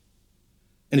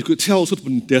 And you could tell also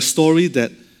from their story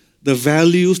that the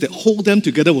values that hold them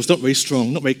together was not very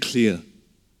strong, not very clear.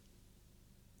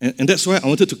 And that's why I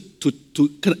wanted to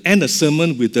kind of end the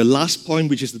sermon with the last point,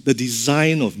 which is the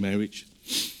design of marriage.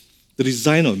 The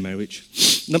design of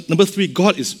marriage. Number 3,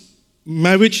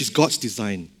 marriage is God's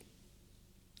design.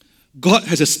 God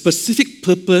has a specific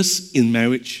purpose in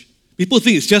marriage. People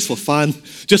think it's just for fun,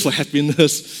 just for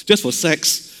happiness, just for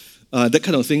sex, that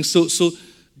kind of thing. So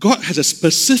God has a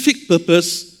specific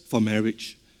purpose for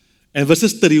marriage. And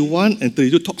verses 31 and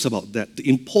 32 talks about that, the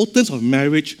importance of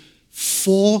marriage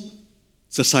for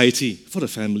society, for the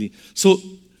family. So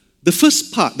the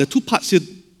first part, the 2 parts here,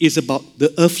 is about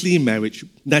the earthly marriage,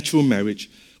 natural marriage,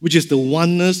 which is the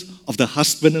oneness of the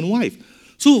husband and wife.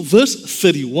 So verse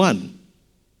 31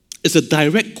 is a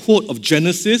direct quote of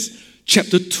Genesis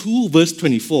chapter 2, verse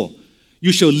 24.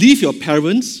 You shall leave your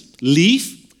parents,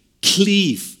 cleave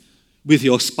with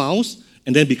your spouse,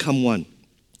 and then become one.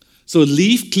 So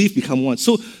leave, cleave, become one.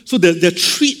 So there are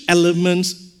 3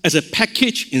 elements as a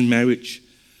package in marriage.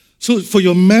 So for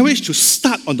your marriage to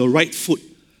start on the right foot,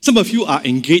 some of you are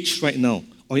engaged right now,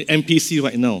 or in MPC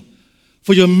right now.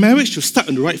 For your marriage to start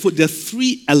on the right foot, there are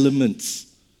 3 elements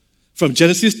from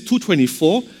Genesis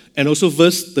 2:24 and also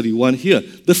verse 31 here.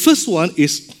 The first one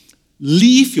is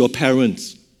leave your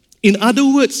parents. In other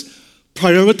words,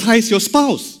 prioritize your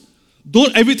spouse.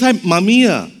 Don't every time,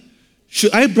 Mamiya,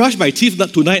 should I brush my teeth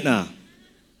tonight?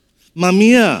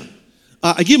 Mamiya,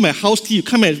 I give my house tea, you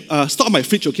come and stop my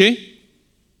fridge, okay?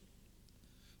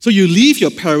 So you leave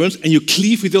your parents and you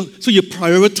cleave with so you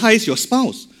prioritize your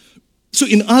spouse. So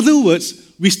in other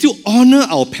words, we still honor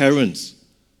our parents.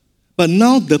 But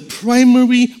now the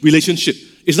primary relationship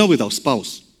is not with our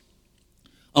spouse.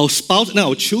 Our spouse and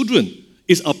our children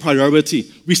is our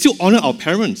priority. We still honor our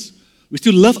parents. We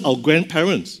still love our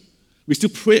grandparents. We still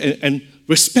pray and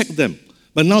respect them.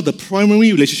 But now the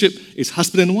primary relationship is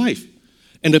husband and wife.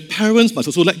 And the parents must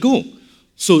also let go.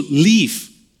 So leave.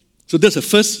 So that's the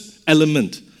first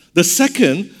element. The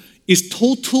second is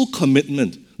total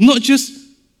commitment. Not just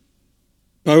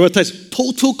prioritize,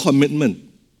 total commitment.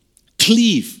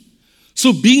 Cleave.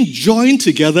 So being joined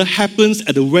together happens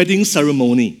at the wedding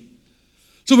ceremony.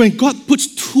 So when God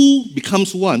puts two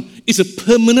becomes one, it's a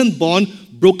permanent bond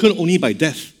broken only by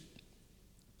death.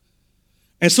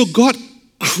 And so God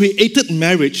created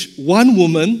marriage, one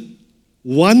woman,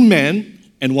 one man,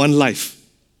 and one life.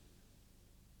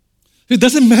 It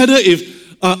doesn't matter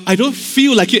if I don't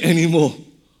feel like it anymore.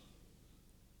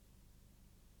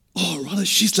 Oh, rather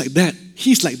she's like that,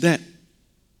 he's like that.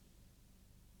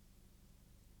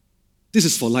 This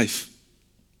is for life.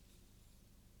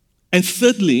 And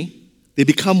thirdly, they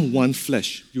become one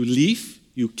flesh. You leave,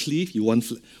 you cleave, you one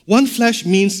flesh. One flesh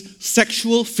means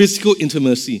sexual, physical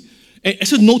intimacy. And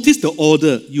so notice the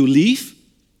order. You leave,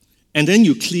 and then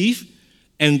you cleave,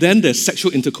 and then there's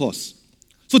sexual intercourse.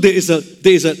 So there is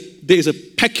a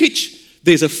package,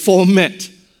 there is a format.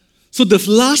 So the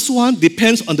last one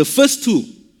depends on the first two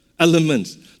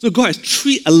elements. So God has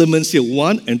three elements here,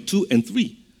 1 and 2 and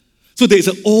 3. So there is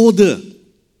an order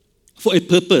for a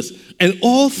purpose. And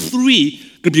all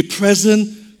three can be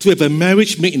present to have a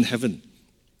marriage made in heaven.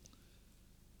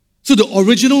 So the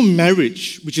original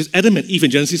marriage, which is Adam and Eve in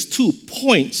Genesis 2,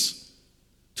 points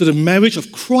to the marriage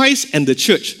of Christ and the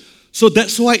church. So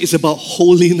that's why it's about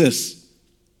holiness.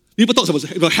 People talk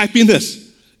about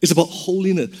happiness. It's about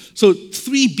holiness. So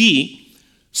 3b,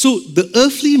 so the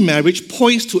earthly marriage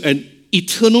points to an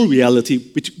eternal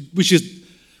reality, which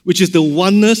is the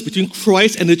oneness between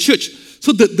Christ and the church.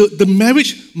 So the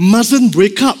marriage mustn't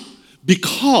break up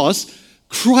because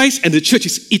Christ and the church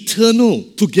is eternal,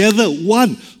 together,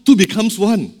 one. Two becomes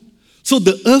one. So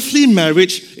the earthly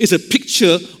marriage is a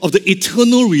picture of the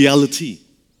eternal reality.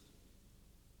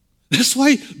 That's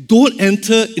why don't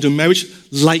enter into marriage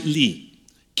lightly,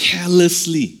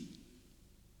 carelessly.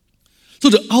 So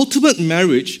the ultimate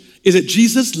marriage is that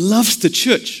Jesus loves the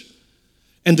church,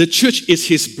 and the church is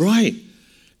his bride.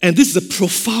 And this is a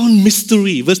profound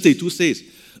mystery, verse 32 says.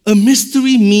 A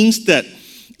mystery means that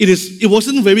it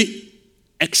wasn't very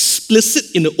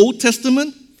explicit in the Old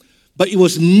Testament, but it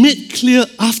was made clear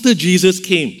after Jesus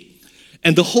came.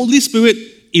 And the Holy Spirit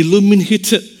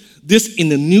illuminated this in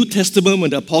the New Testament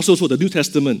when the apostles wrote the New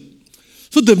Testament.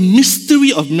 So the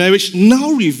mystery of marriage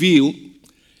now revealed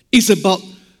is about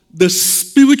the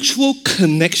spiritual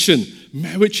connection.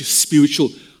 Marriage is spiritual.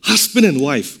 Husband and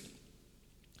wife.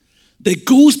 That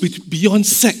goes beyond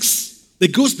sex.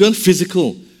 That goes beyond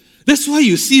physical. That's why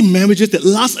you see marriages that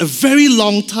last a very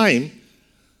long time.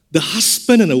 The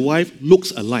husband and the wife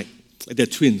looks alike, like they're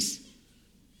twins.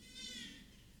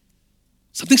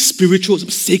 Something spiritual,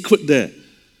 something sacred there.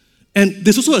 And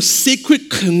there's also a sacred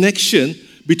connection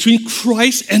between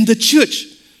Christ and the church.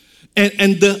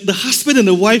 And the husband and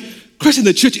the wife, Christ and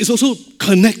the church is also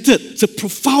connected. It's a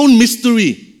profound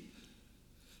mystery.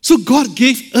 So God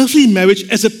gave earthly marriage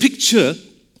as a picture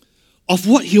of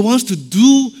what he wants to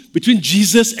do between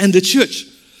Jesus and the church.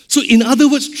 So in other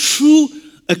words, through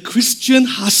a Christian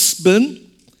husband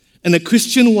and a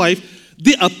Christian wife,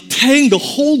 they are telling the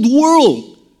whole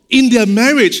world in their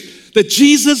marriage that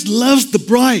Jesus loves the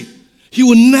bride. He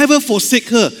will never forsake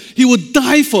her. He will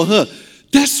die for her.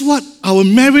 That's what our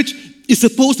marriage is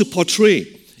supposed to portray.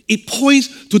 It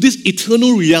points to this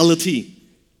eternal reality.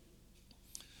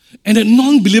 And that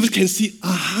non-believers can see,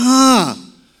 aha,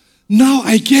 now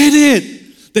I get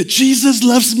it, that Jesus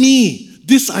loves me.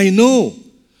 This I know,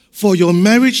 for your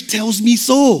marriage tells me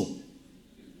so.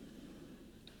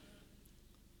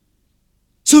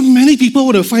 So many people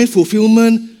want to find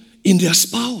fulfillment in their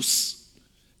spouse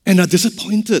and are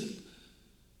disappointed.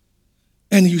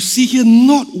 And you see here,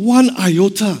 not one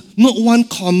iota, not one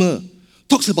comma,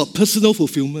 talks about personal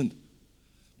fulfillment,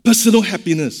 personal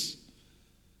happiness.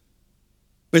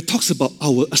 But it talks about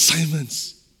our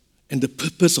assignments and the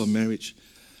purpose of marriage.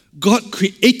 God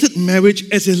created marriage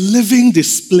as a living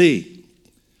display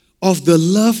of the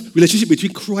love relationship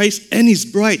between Christ and his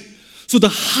bride. So the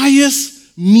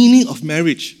highest meaning of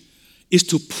marriage is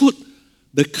to put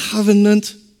the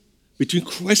covenant between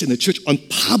Christ and the church on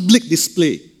public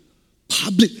display.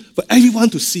 Public, for everyone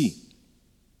to see.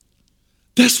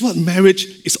 That's what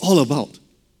marriage is all about.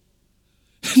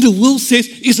 And the world says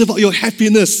it's about your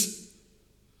happiness.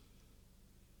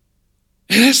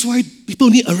 And that's why people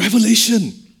need a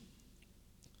revelation.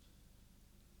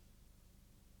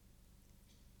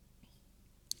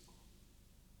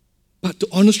 But the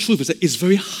honest truth is that it's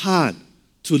very hard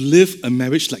to live a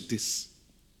marriage like this.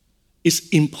 It's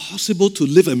impossible to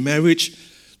live a marriage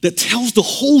that tells the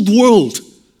whole world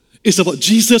it's about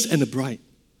Jesus and the bride.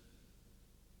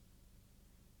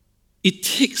 It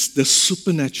takes the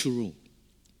supernatural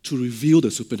to reveal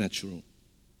the supernatural.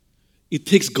 It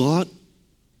takes God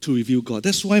to reveal God.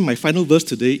 That's why my final verse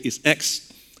today is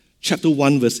Acts chapter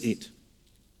 1, verse 8.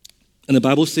 And the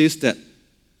Bible says that,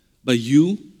 but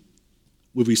you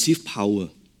will receive power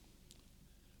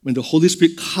when the Holy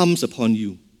Spirit comes upon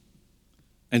you,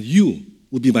 and you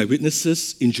will be my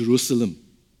witnesses in Jerusalem,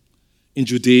 in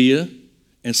Judea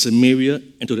and Samaria,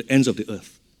 and to the ends of the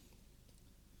earth.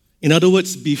 In other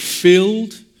words, be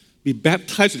filled, be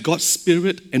baptized with God's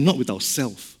Spirit and not with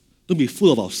ourselves. Don't be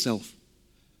full of ourselves.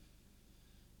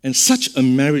 And such a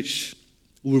marriage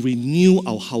will renew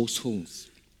our households,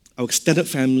 our extended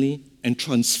family, and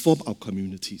transform our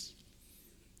communities.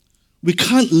 We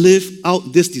can't live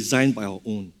out this design by our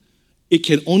own. It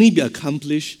can only be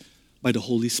accomplished by the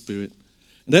Holy Spirit.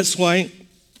 And that's why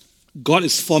God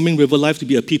is forming River Life to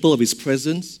be a people of His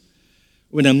presence.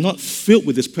 When I'm not filled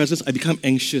with His presence, I become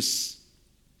anxious.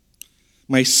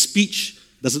 My speech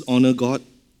doesn't honor God,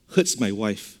 hurts my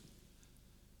wife.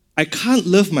 I can't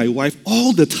love my wife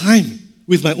all the time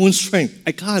with my own strength.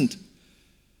 I can't.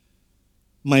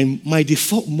 My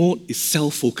default mode is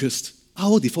self-focused.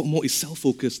 Our default mode is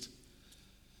self-focused.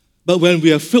 But when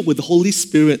we are filled with the Holy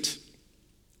Spirit,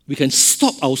 we can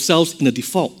stop ourselves in the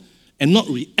default and not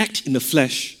react in the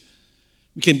flesh.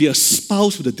 We can be a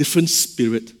spouse with a different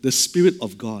spirit, the Spirit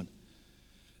of God.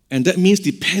 And that means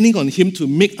depending on Him to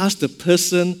make us the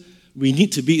person we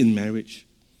need to be in marriage.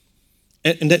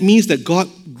 And that means that God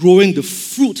growing the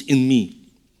fruit in me.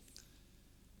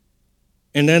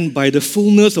 And then by the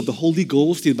fullness of the Holy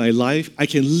Ghost in my life, I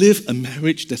can live a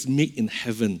marriage that's made in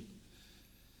heaven.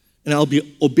 And I'll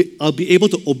be able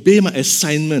to obey my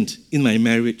assignment in my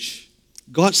marriage.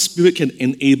 God's Spirit can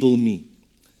enable me.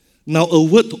 Now, a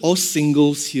word to all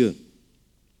singles here.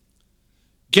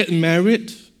 Get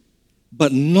married,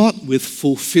 but not with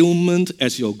fulfillment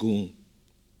as your goal.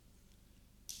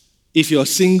 If you're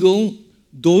single,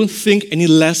 don't think any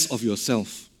less of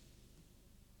yourself.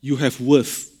 You have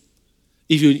worth.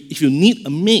 If you need a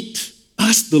mate,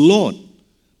 ask the Lord.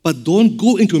 But don't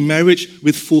go into marriage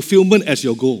with fulfillment as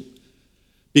your goal,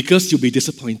 because you'll be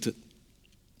disappointed.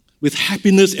 With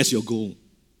happiness as your goal.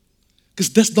 Because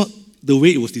that's not the way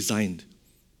it was designed.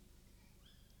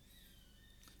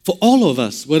 For all of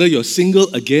us, whether you're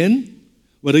single again,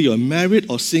 whether you're married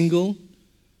or single,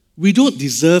 we don't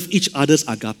deserve each other's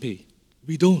agape.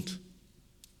 We don't.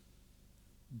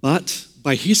 But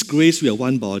by His grace, we are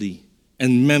one body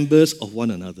and members of one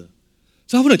another.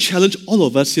 So I want to challenge all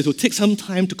of us here to take some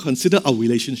time to consider our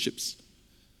relationships.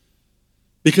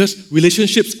 Because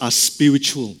relationships are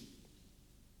spiritual.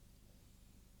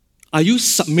 Are you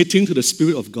submitting to the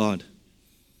Spirit of God?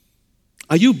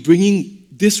 Are you bringing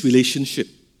this relationship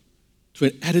to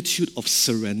an attitude of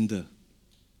surrender?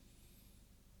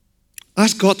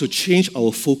 Ask God to change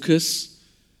our focus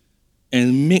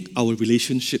and make our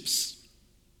relationships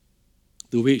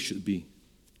the way it should be.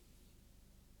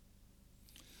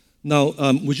 Now,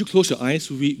 would you close your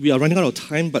eyes? We are running out of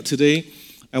time, but today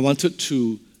I wanted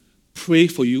to pray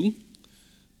for you.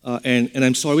 And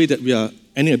I'm sorry that we are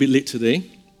ending a bit late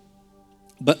today.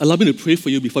 But allow me to pray for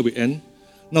you before we end.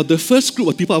 Now, the first group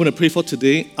of people I want to pray for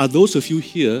today are those of you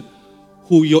here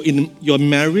who you're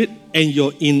married and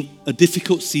you're in a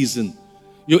difficult season.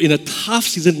 You're in a tough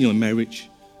season in your marriage.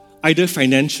 Either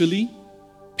financially,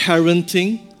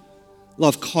 parenting, a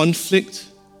lot of conflict,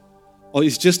 or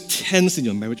it's just tense in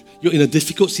your marriage. You're in a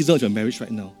difficult season of your marriage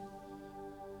right now.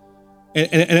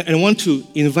 And I want to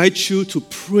invite you to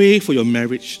pray for your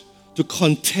marriage, to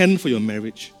contend for your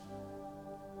marriage,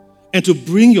 and to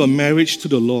bring your marriage to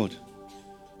the Lord.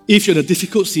 If you're in a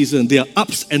difficult season, there are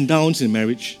ups and downs in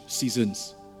marriage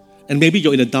seasons. And maybe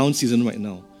you're in a down season right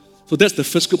now. So that's the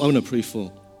first group I want to pray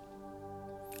for.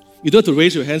 You don't have to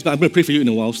raise your hands, but I'm going to pray for you in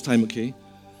a while's time, okay?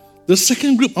 The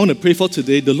second group I want to pray for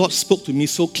today, the Lord spoke to me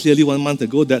so clearly 1 month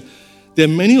ago that there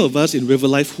are many of us in River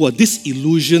Life who are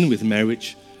disillusioned with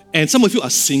marriage. And some of you are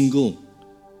single.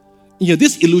 You're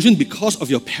disillusioned because of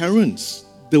your parents,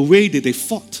 the way that they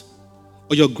fought,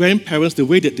 or your grandparents, the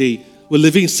way that they were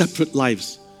living separate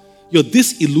lives. You're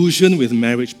disillusioned with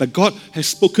marriage, but God has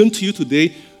spoken to you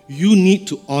today. You need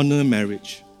to honor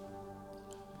marriage.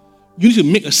 You need to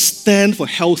make a stand for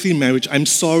healthy marriage. I'm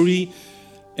sorry,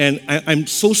 and I'm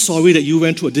so sorry that you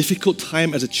went through a difficult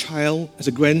time as a child, as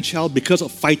a grandchild, because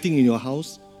of fighting in your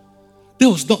house. That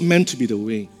was not meant to be the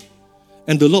way.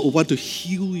 And the Lord will want to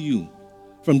heal you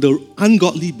from the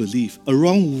ungodly belief, a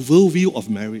wrong worldview of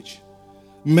marriage.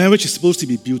 Marriage is supposed to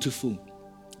be beautiful,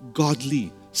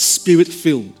 godly,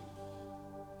 spirit-filled.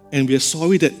 And we are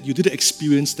sorry that you didn't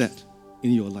experience that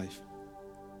in your life.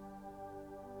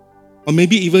 Or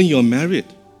maybe even you're married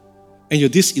and you're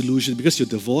disillusioned because you're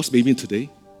divorced, maybe today.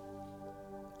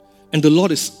 And the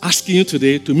Lord is asking you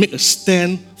today to make a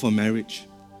stand for marriage,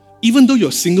 even though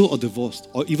you're single or divorced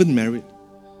or even married.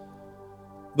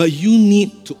 But you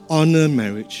need to honor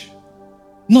marriage.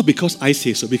 Not because I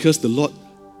say so, because the Lord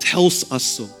tells us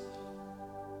so.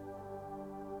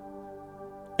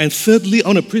 And thirdly, I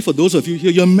want to pray for those of you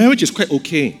here, your marriage is quite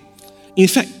okay. In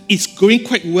fact, it's going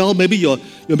quite well. Maybe you're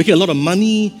making a lot of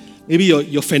money. Maybe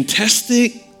you're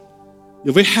fantastic.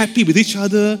 You're very happy with each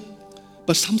other.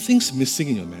 But something's missing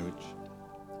in your marriage.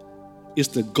 It's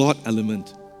the God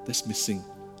element that's missing.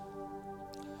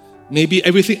 Maybe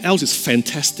everything else is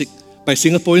fantastic. By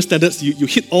Singaporean standards, you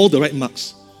hit all the right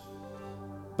marks.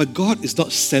 But God is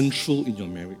not central in your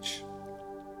marriage.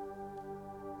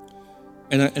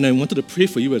 And I wanted to pray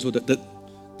for you as well,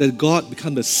 that God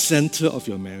become the center of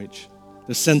your marriage,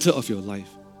 the center of your life.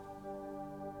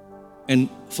 And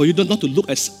for you not to look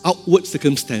at outward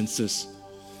circumstances.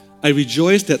 I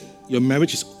rejoice that your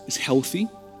marriage is healthy.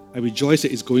 I rejoice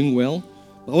that it's going well.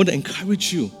 But I want to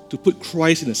encourage you to put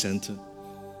Christ in the center.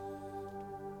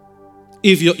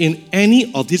 If you're in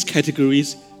any of these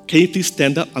categories, can you please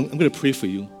stand up? I'm going to pray for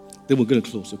you. Then we're going to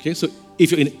close, okay? So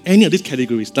if you're in any of these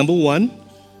categories, number one,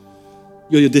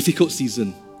 you're in a difficult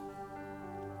season.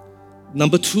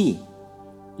 Number two,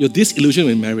 you're disillusioned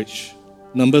with marriage.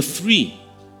 Number three,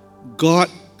 God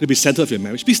could be center of your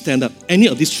marriage. Please stand up. Any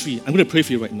of these three, I'm going to pray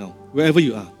for you right now, wherever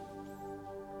you are.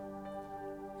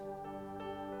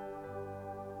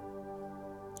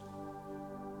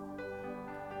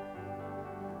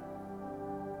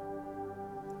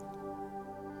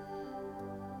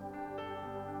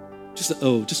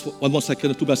 Just one more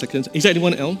second, 2 more seconds. Is there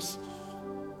anyone else?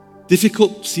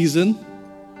 Difficult season,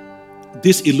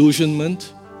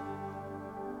 disillusionment,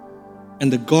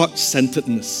 and the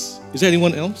God-centeredness. Is there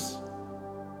anyone else?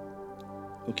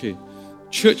 Okay.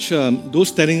 Church, those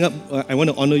standing up, I want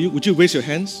to honor you. Would you raise your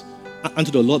hands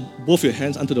unto the Lord, both your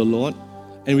hands unto the Lord,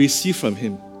 and receive from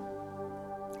Him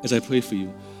as I pray for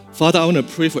you. Father, I want to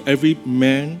pray for every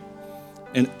man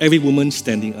and every woman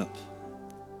standing up.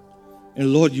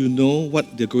 And Lord, you know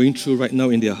what they're going through right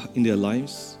now in their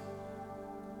lives.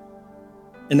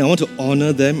 And I want to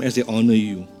honor them as they honor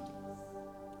you.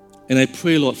 And I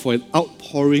pray, Lord, for an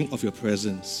outpouring of your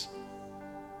presence.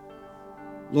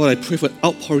 Lord, I pray for an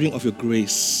outpouring of your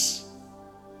grace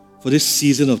for this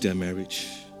season of their marriage.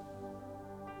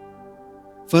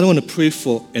 Father, I want to pray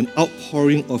for an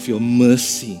outpouring of your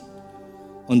mercy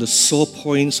on the sore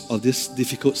points of this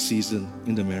difficult season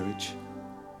in the marriage.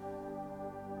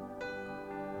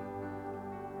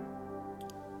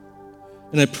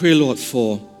 And I pray, Lord,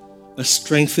 for a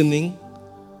strengthening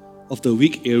of the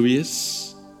weak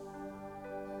areas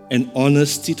and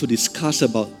honesty to discuss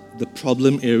about the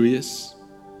problem areas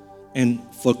and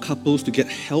for couples to get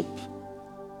help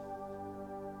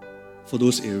for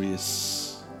those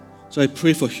areas. So I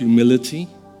pray for humility,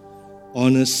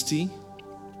 honesty,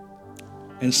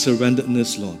 and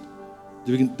surrenderedness, Lord,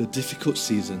 during the difficult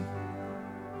season.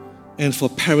 And for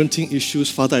parenting issues,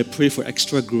 Father, I pray for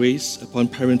extra grace upon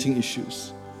parenting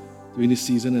issues during this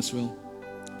season as well.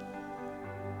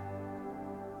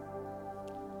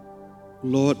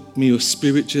 Lord, may your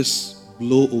Spirit just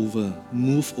blow over,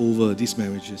 move over these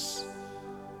marriages.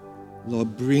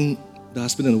 Lord, bring the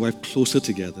husband and the wife closer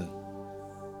together.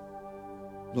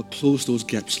 Lord, close those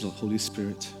gaps, Lord, Holy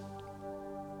Spirit.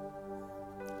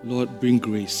 Lord, bring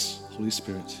grace, Holy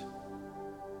Spirit.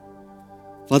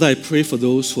 Father, I pray for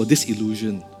those who are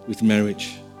disillusioned with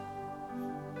marriage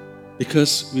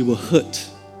because we were hurt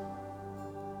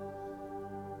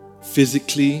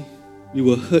physically, we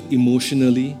were hurt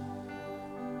emotionally,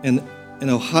 and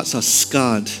our hearts are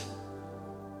scarred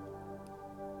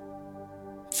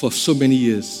for so many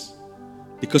years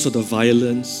because of the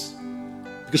violence,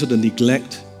 because of the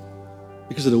neglect,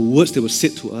 because of the words that were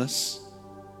said to us,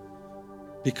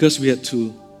 because we had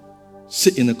to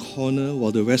sit in a corner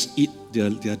while the rest eat their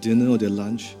dinner or their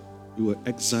lunch. We were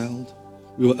exiled.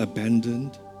 We were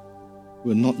abandoned. We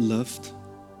were not loved.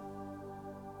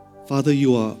 Father,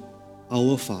 you are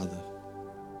our Father.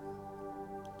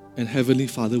 And Heavenly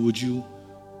Father, would you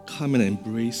come and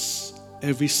embrace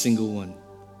every single one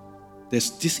that's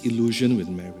disillusioned with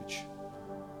marriage?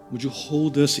 Would you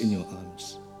hold us in your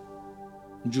arms?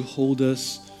 Would you hold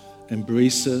us,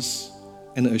 embrace us,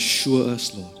 and assure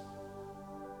us, Lord?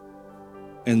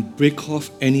 And break off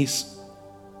any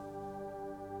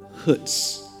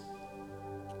hurts.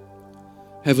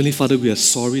 Heavenly Father, we are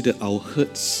sorry that our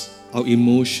hurts, our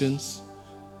emotions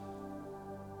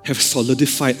have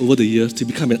solidified over the years to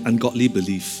become an ungodly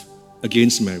belief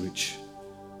against marriage.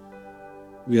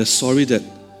 We are sorry that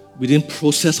we didn't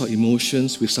process our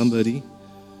emotions with somebody,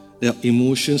 that our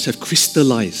emotions have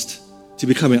crystallized to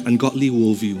become an ungodly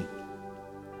worldview.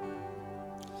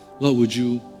 Lord, would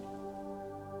you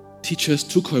teach us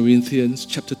 2 Corinthians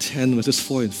chapter 10, verses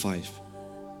 4 and 5,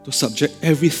 to subject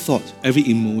every thought,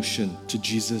 every emotion to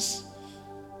Jesus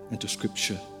and to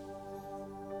Scripture,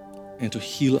 and to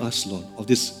heal us, Lord, of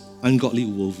this ungodly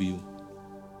worldview,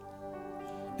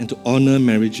 and to honor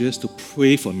marriages, to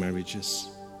pray for marriages.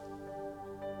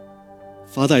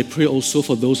 Father, I pray also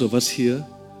for those of us here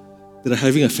that are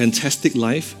having a fantastic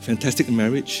life, fantastic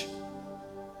marriage.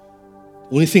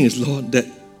 The only thing is, Lord, that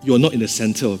you are not in the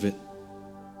center of it.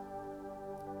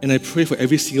 And I pray for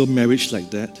every single marriage like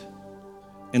that.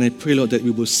 And I pray, Lord, that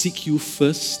we will seek you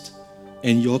first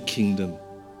and your kingdom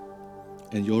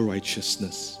and your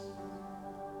righteousness.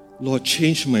 Lord,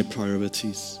 change my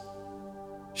priorities.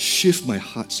 Shift my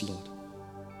hearts, Lord,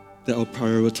 that I'll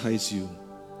prioritize you.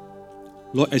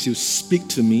 Lord, as you speak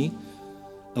to me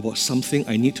about something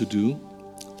I need to do,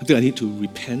 something I need to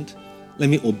repent, let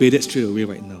me obey that straight away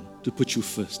right now, to put you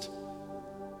first.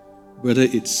 Whether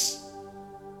it's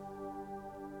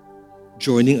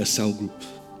joining a cell group,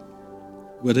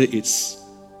 whether it's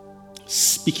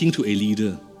speaking to a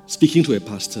leader, speaking to a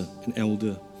pastor, an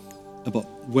elder, about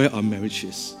where our marriage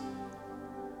is.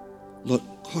 Lord,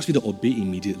 cause me to obey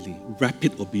immediately.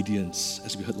 Rapid obedience,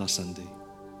 as we heard last Sunday.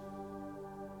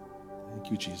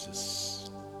 Thank you, Jesus.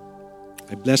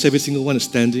 I bless every single one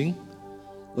standing.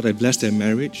 Lord, I bless their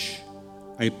marriage.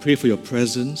 I pray for your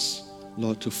presence,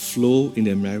 Lord, to flow in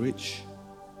their marriage.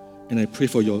 And I pray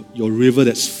for your river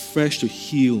that's fresh to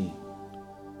heal,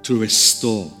 to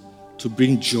restore, to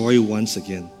bring joy once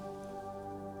again.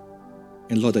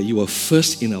 And Lord, that you are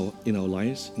first in our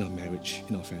lives, in our marriage,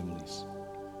 in our families.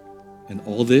 And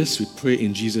all this we pray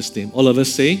in Jesus' name. All of us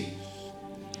say,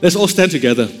 let's all stand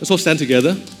together. Let's all stand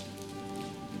together.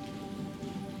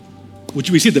 Would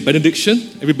you receive the benediction,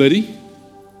 everybody?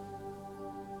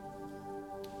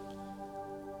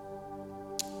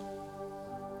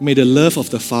 May the love of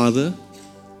the Father,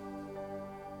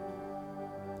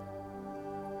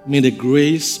 may the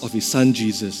grace of His Son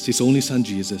Jesus, His only Son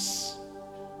Jesus,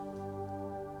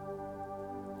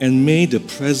 and may the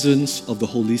presence of the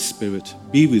Holy Spirit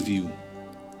be with you,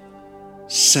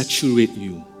 saturate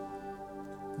you,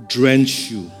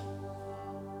 drench you,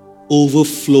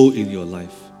 overflow in your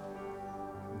life,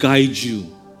 guide you,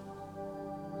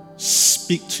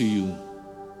 speak to you,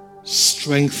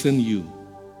 strengthen you,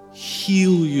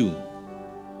 heal you,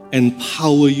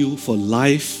 empower you for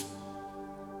life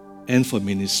and for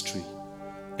ministry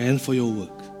and for your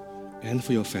work and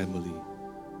for your family.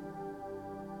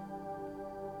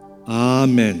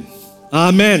 Amen.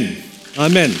 Amen.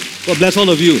 Amen. God bless all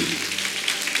of you.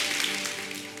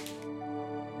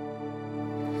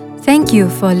 Thank you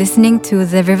for listening to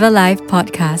the River Life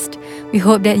podcast. We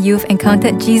hope that you've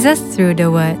encountered Jesus through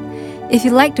the Word. If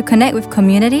you'd like to connect with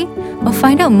community or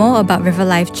find out more about River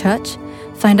Life Church,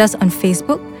 find us on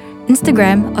Facebook,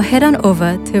 Instagram, or head on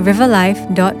over to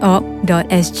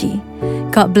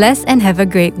riverlife.org.sg. God bless and have a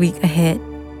great week ahead.